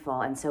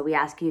meaningful. And so we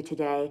ask you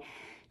today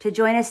to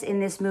join us in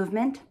this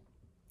movement.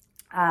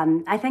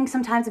 I think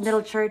sometimes in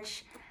Middle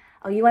Church,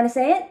 oh, you want to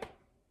say it?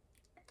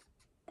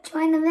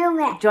 Join the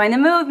movement. Join the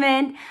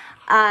movement.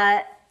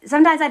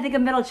 Sometimes I think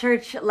of Middle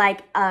Church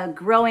like a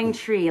growing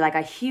tree, like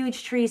a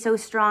huge tree, so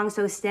strong,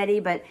 so steady,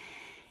 but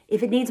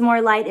if it needs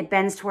more light, it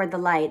bends toward the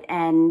light.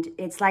 And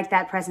it's like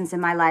that presence in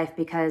my life,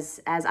 because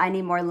as I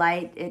need more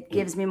light, it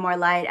gives me more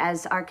light.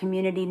 As our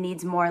community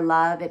needs more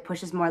love, it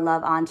pushes more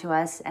love onto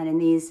us. And in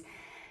these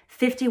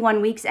 51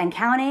 weeks and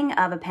counting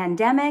of a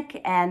pandemic,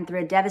 and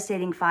through a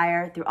devastating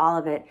fire, through all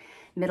of it,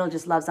 Middle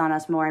just loves on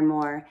us more and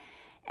more.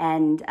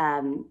 And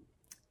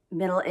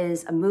Middle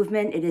is a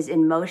movement. It is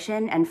in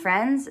motion. And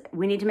friends,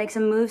 we need to make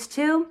some moves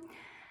too.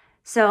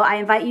 So I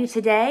invite you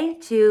today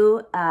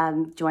to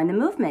join the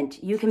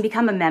movement. You can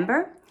become a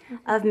member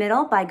of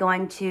Middle by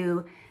going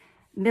to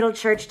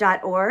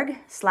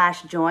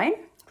middlechurch.org/join.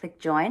 Click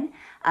join.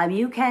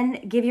 You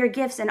can give your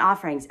gifts and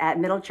offerings at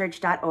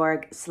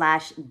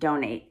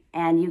middlechurch.org/donate.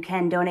 And you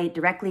can donate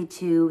directly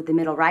to the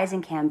Middle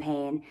Rising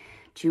campaign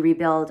to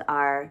rebuild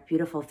our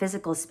beautiful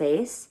physical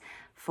space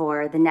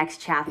for the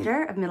next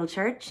chapter of Middle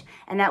Church.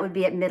 And that would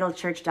be at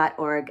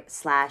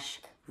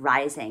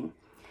middlechurch.org/rising.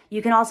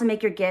 You can also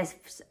make your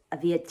gifts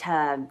via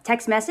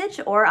text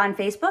message or on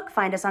Facebook.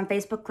 Find us on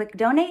Facebook, click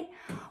donate,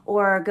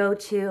 or go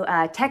to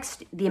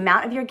text the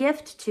amount of your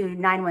gift to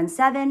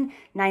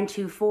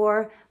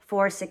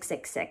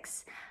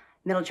 917-924-4666.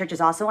 Middle Church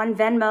is also on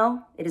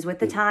Venmo. It is with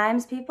the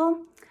times,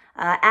 people.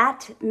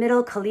 At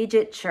Middle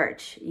Collegiate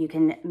Church, you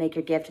can make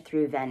your gift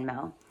through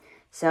Venmo.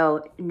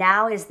 So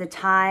now is the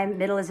time.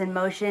 Middle is in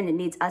motion. It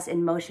needs us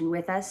in motion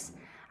with us.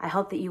 I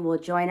hope that you will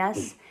join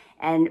us,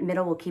 and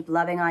Middle will keep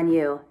loving on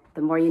you.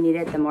 The more you need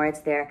it, the more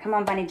it's there. Come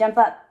on, Bunny, jump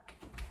up.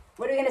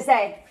 What are we going to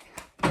say?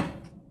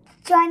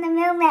 Join the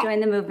movement. Join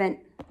the movement.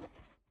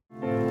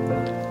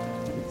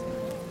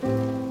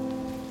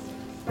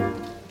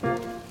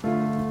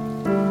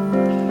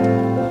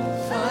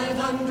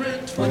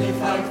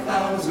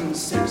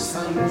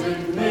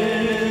 600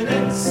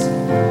 minutes,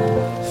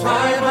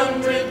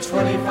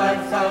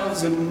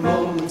 525,000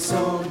 moments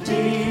so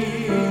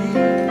deep,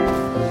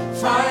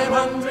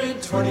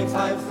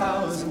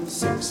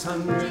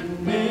 525,600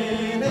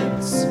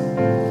 minutes.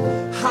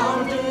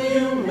 How do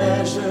you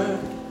measure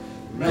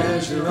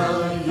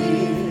our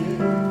year?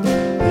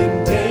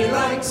 In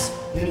daylights,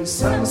 in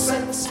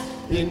sunsets,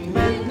 in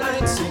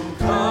midnights, in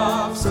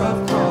cups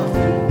of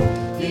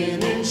coffee,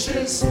 in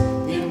inches,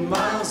 in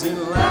miles,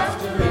 in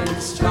laughter,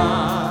 in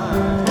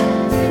strife.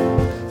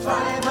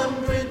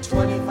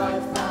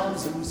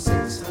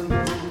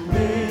 525,600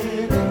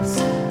 minutes.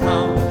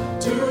 How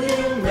do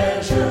you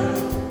measure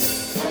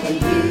a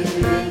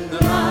year in the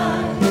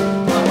life?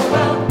 How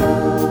about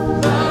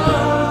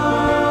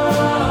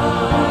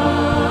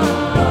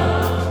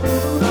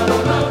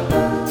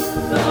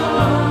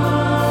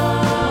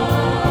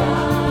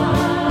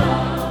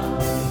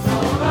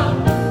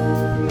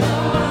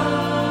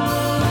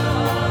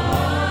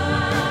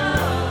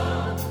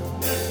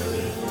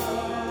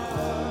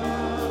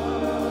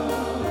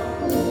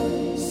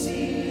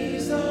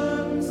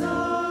seasons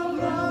of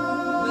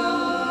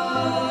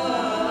love,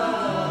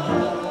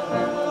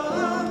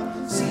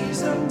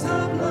 seasons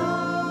of love.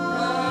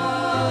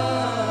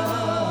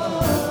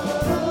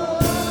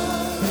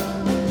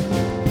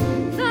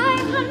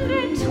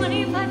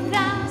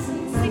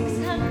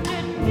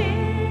 525,600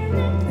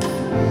 minutes,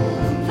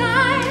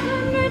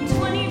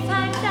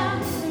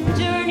 525,000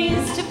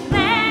 journeys to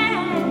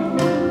plan,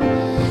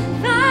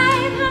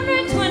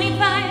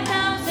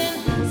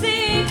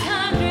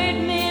 525,600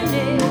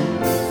 minutes.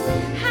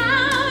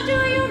 How do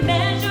you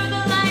measure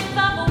the life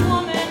of a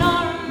woman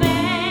or a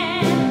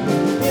man?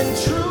 In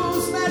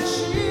truths that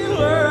she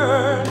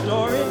learned,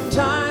 or in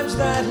times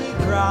that he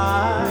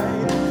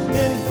cried,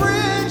 in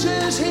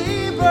bridges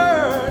he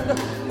burned,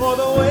 or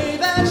the way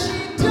that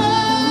she died.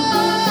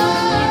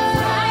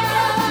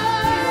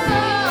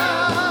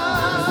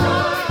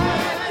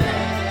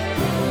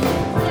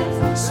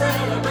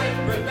 Celebrate,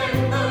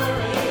 remember,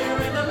 a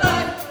year in the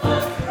life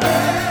of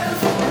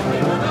friends.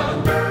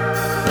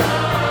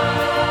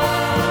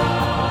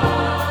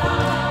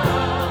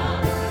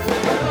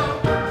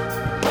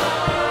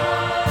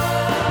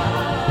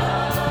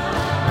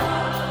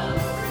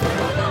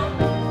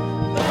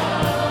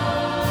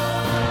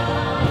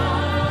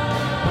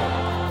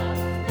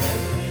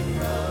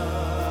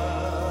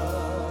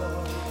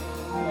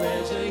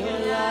 Measure your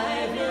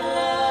life in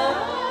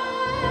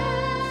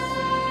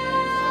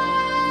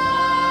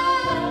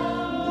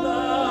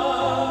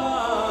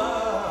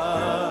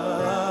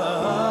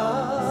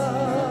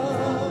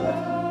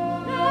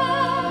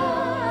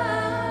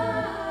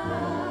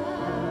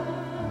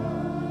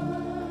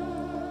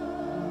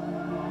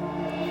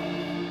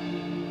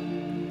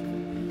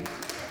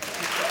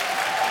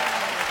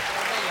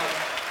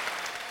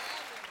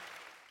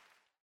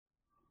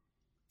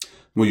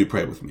Will you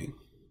pray with me?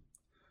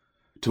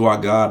 To our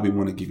God, we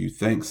want to give you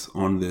thanks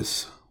on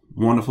this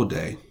wonderful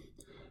day.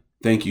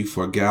 Thank you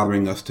for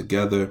gathering us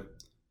together.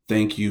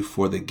 Thank you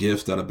for the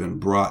gifts that have been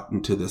brought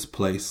into this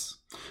place.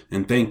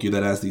 And thank you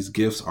that as these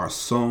gifts are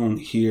sown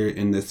here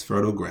in this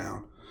fertile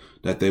ground,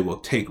 that they will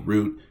take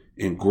root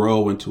and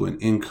grow into an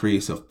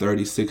increase of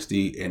 30,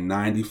 60, and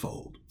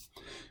 90-fold.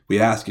 We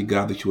ask you,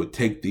 God, that you would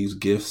take these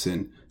gifts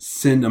and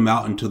send them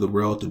out into the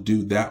world to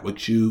do that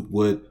which you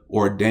would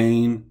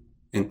ordain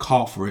and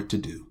call for it to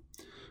do.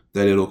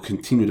 That it'll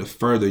continue to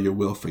further your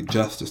will for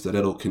justice, that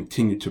it'll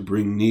continue to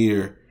bring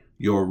near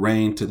your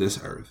reign to this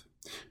earth,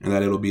 and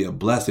that it'll be a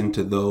blessing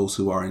to those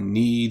who are in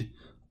need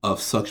of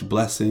such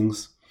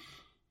blessings.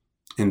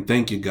 And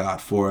thank you,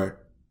 God, for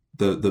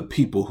the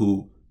people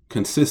who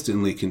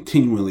consistently,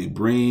 continually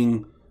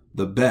bring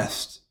the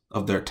best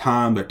of their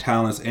time, their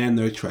talents, and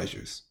their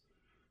treasures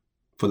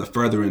for the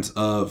furtherance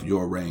of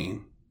your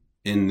reign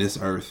in this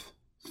earth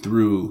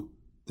through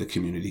the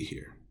community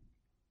here.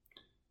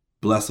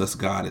 Bless us,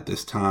 God, at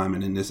this time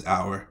and in this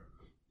hour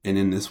and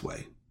in this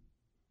way.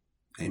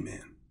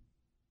 Amen.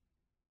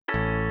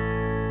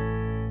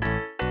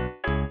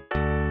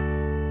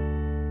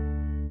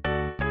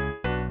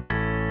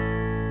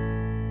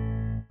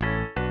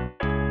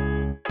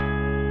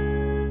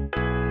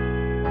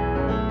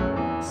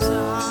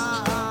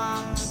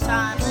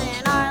 Sometimes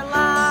in our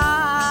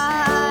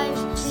lives,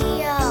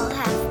 we all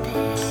have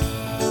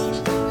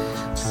pain,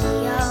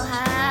 we all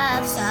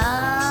have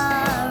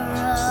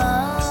sorrow.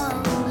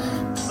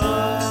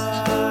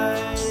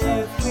 But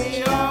if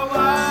we are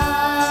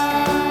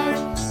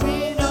wise,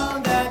 we know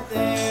that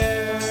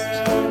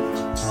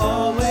there's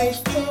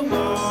always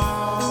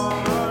tomorrow.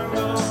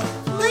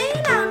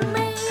 Lean on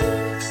me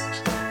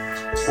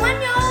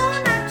when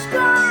you're not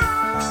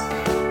strong.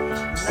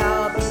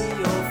 I'll be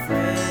your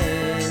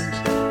friend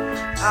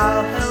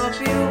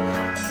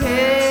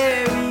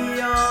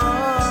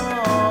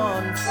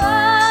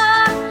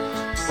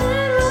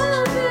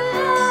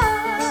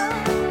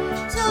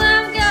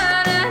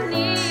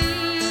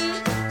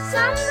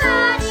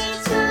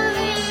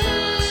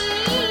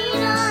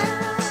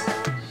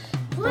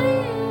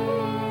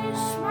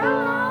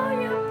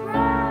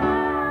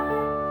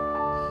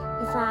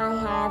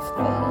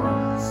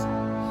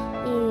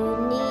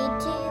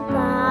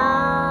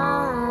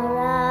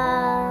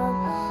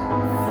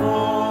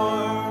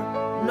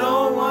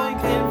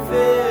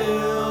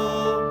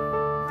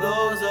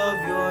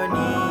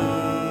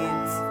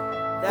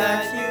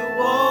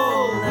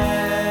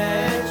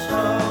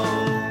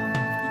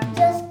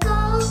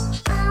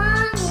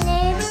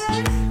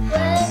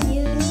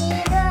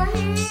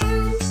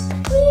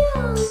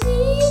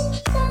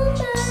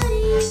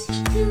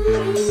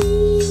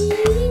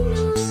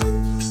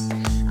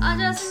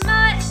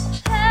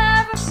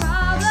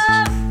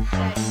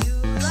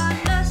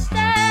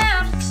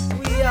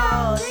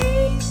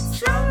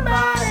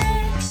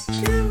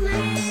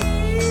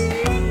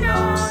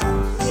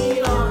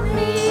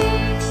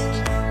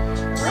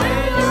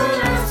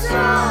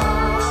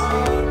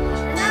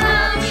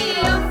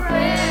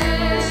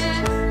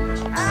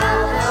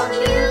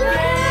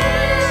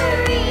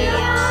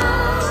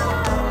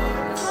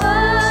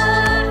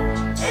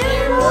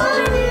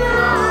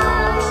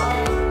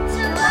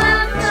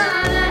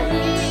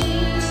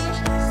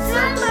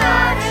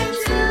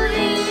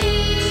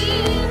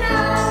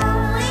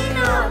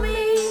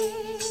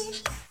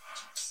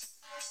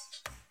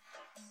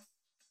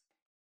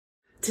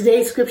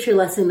Today's scripture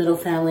lesson, Middle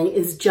Family,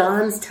 is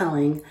John's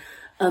telling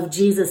of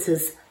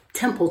Jesus's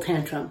temple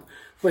tantrum,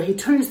 where he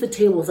turns the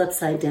tables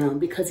upside down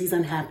because he's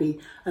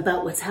unhappy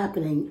about what's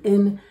happening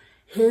in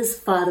his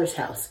Father's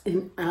house,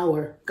 in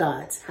our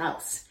God's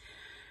house.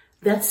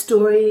 That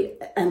story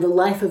and the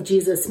life of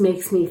Jesus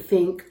makes me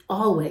think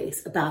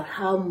always about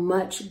how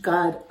much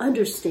God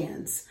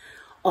understands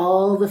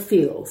all the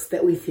feels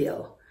that we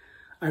feel.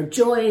 Our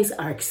joys,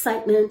 our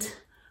excitement,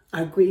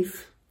 our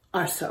grief,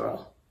 our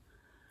sorrow.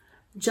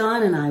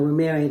 John and I were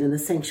married in the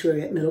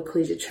sanctuary at Middle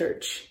Collegiate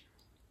Church.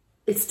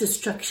 Its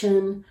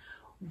destruction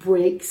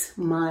breaks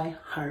my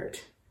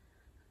heart.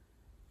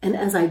 And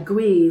as I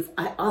grieve,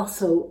 I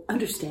also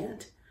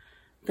understand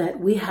that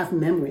we have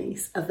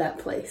memories of that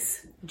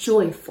place,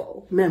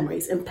 joyful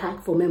memories,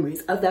 impactful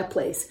memories of that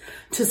place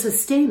to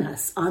sustain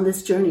us on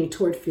this journey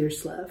toward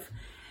fierce love.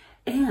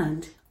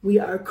 And we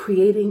are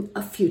creating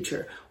a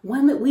future,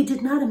 one that we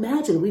did not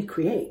imagine we'd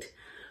create.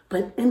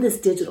 But in this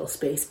digital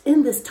space,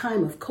 in this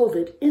time of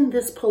COVID, in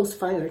this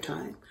post-fire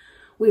time,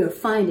 we are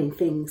finding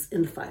things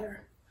in the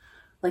fire,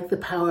 like the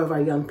power of our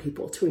young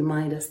people to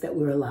remind us that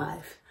we're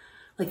alive,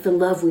 like the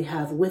love we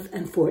have with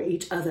and for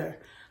each other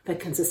that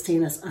can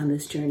sustain us on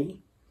this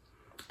journey.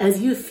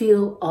 As you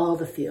feel all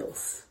the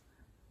feels,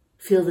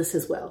 feel this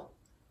as well.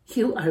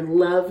 You are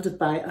loved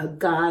by a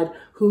God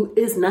who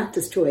is not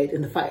destroyed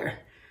in the fire.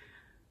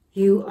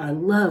 You are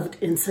loved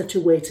in such a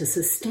way to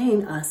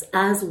sustain us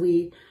as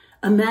we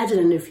imagine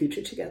a new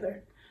future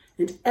together.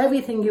 And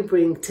everything you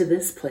bring to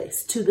this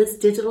place, to this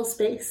digital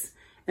space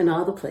and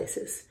all the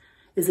places,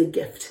 is a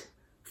gift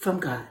from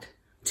God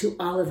to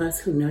all of us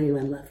who know you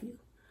and love you.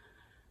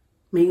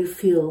 May you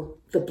feel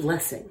the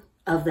blessing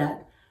of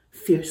that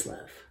fierce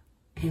love.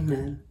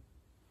 Amen.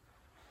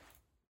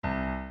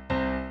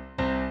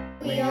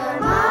 We are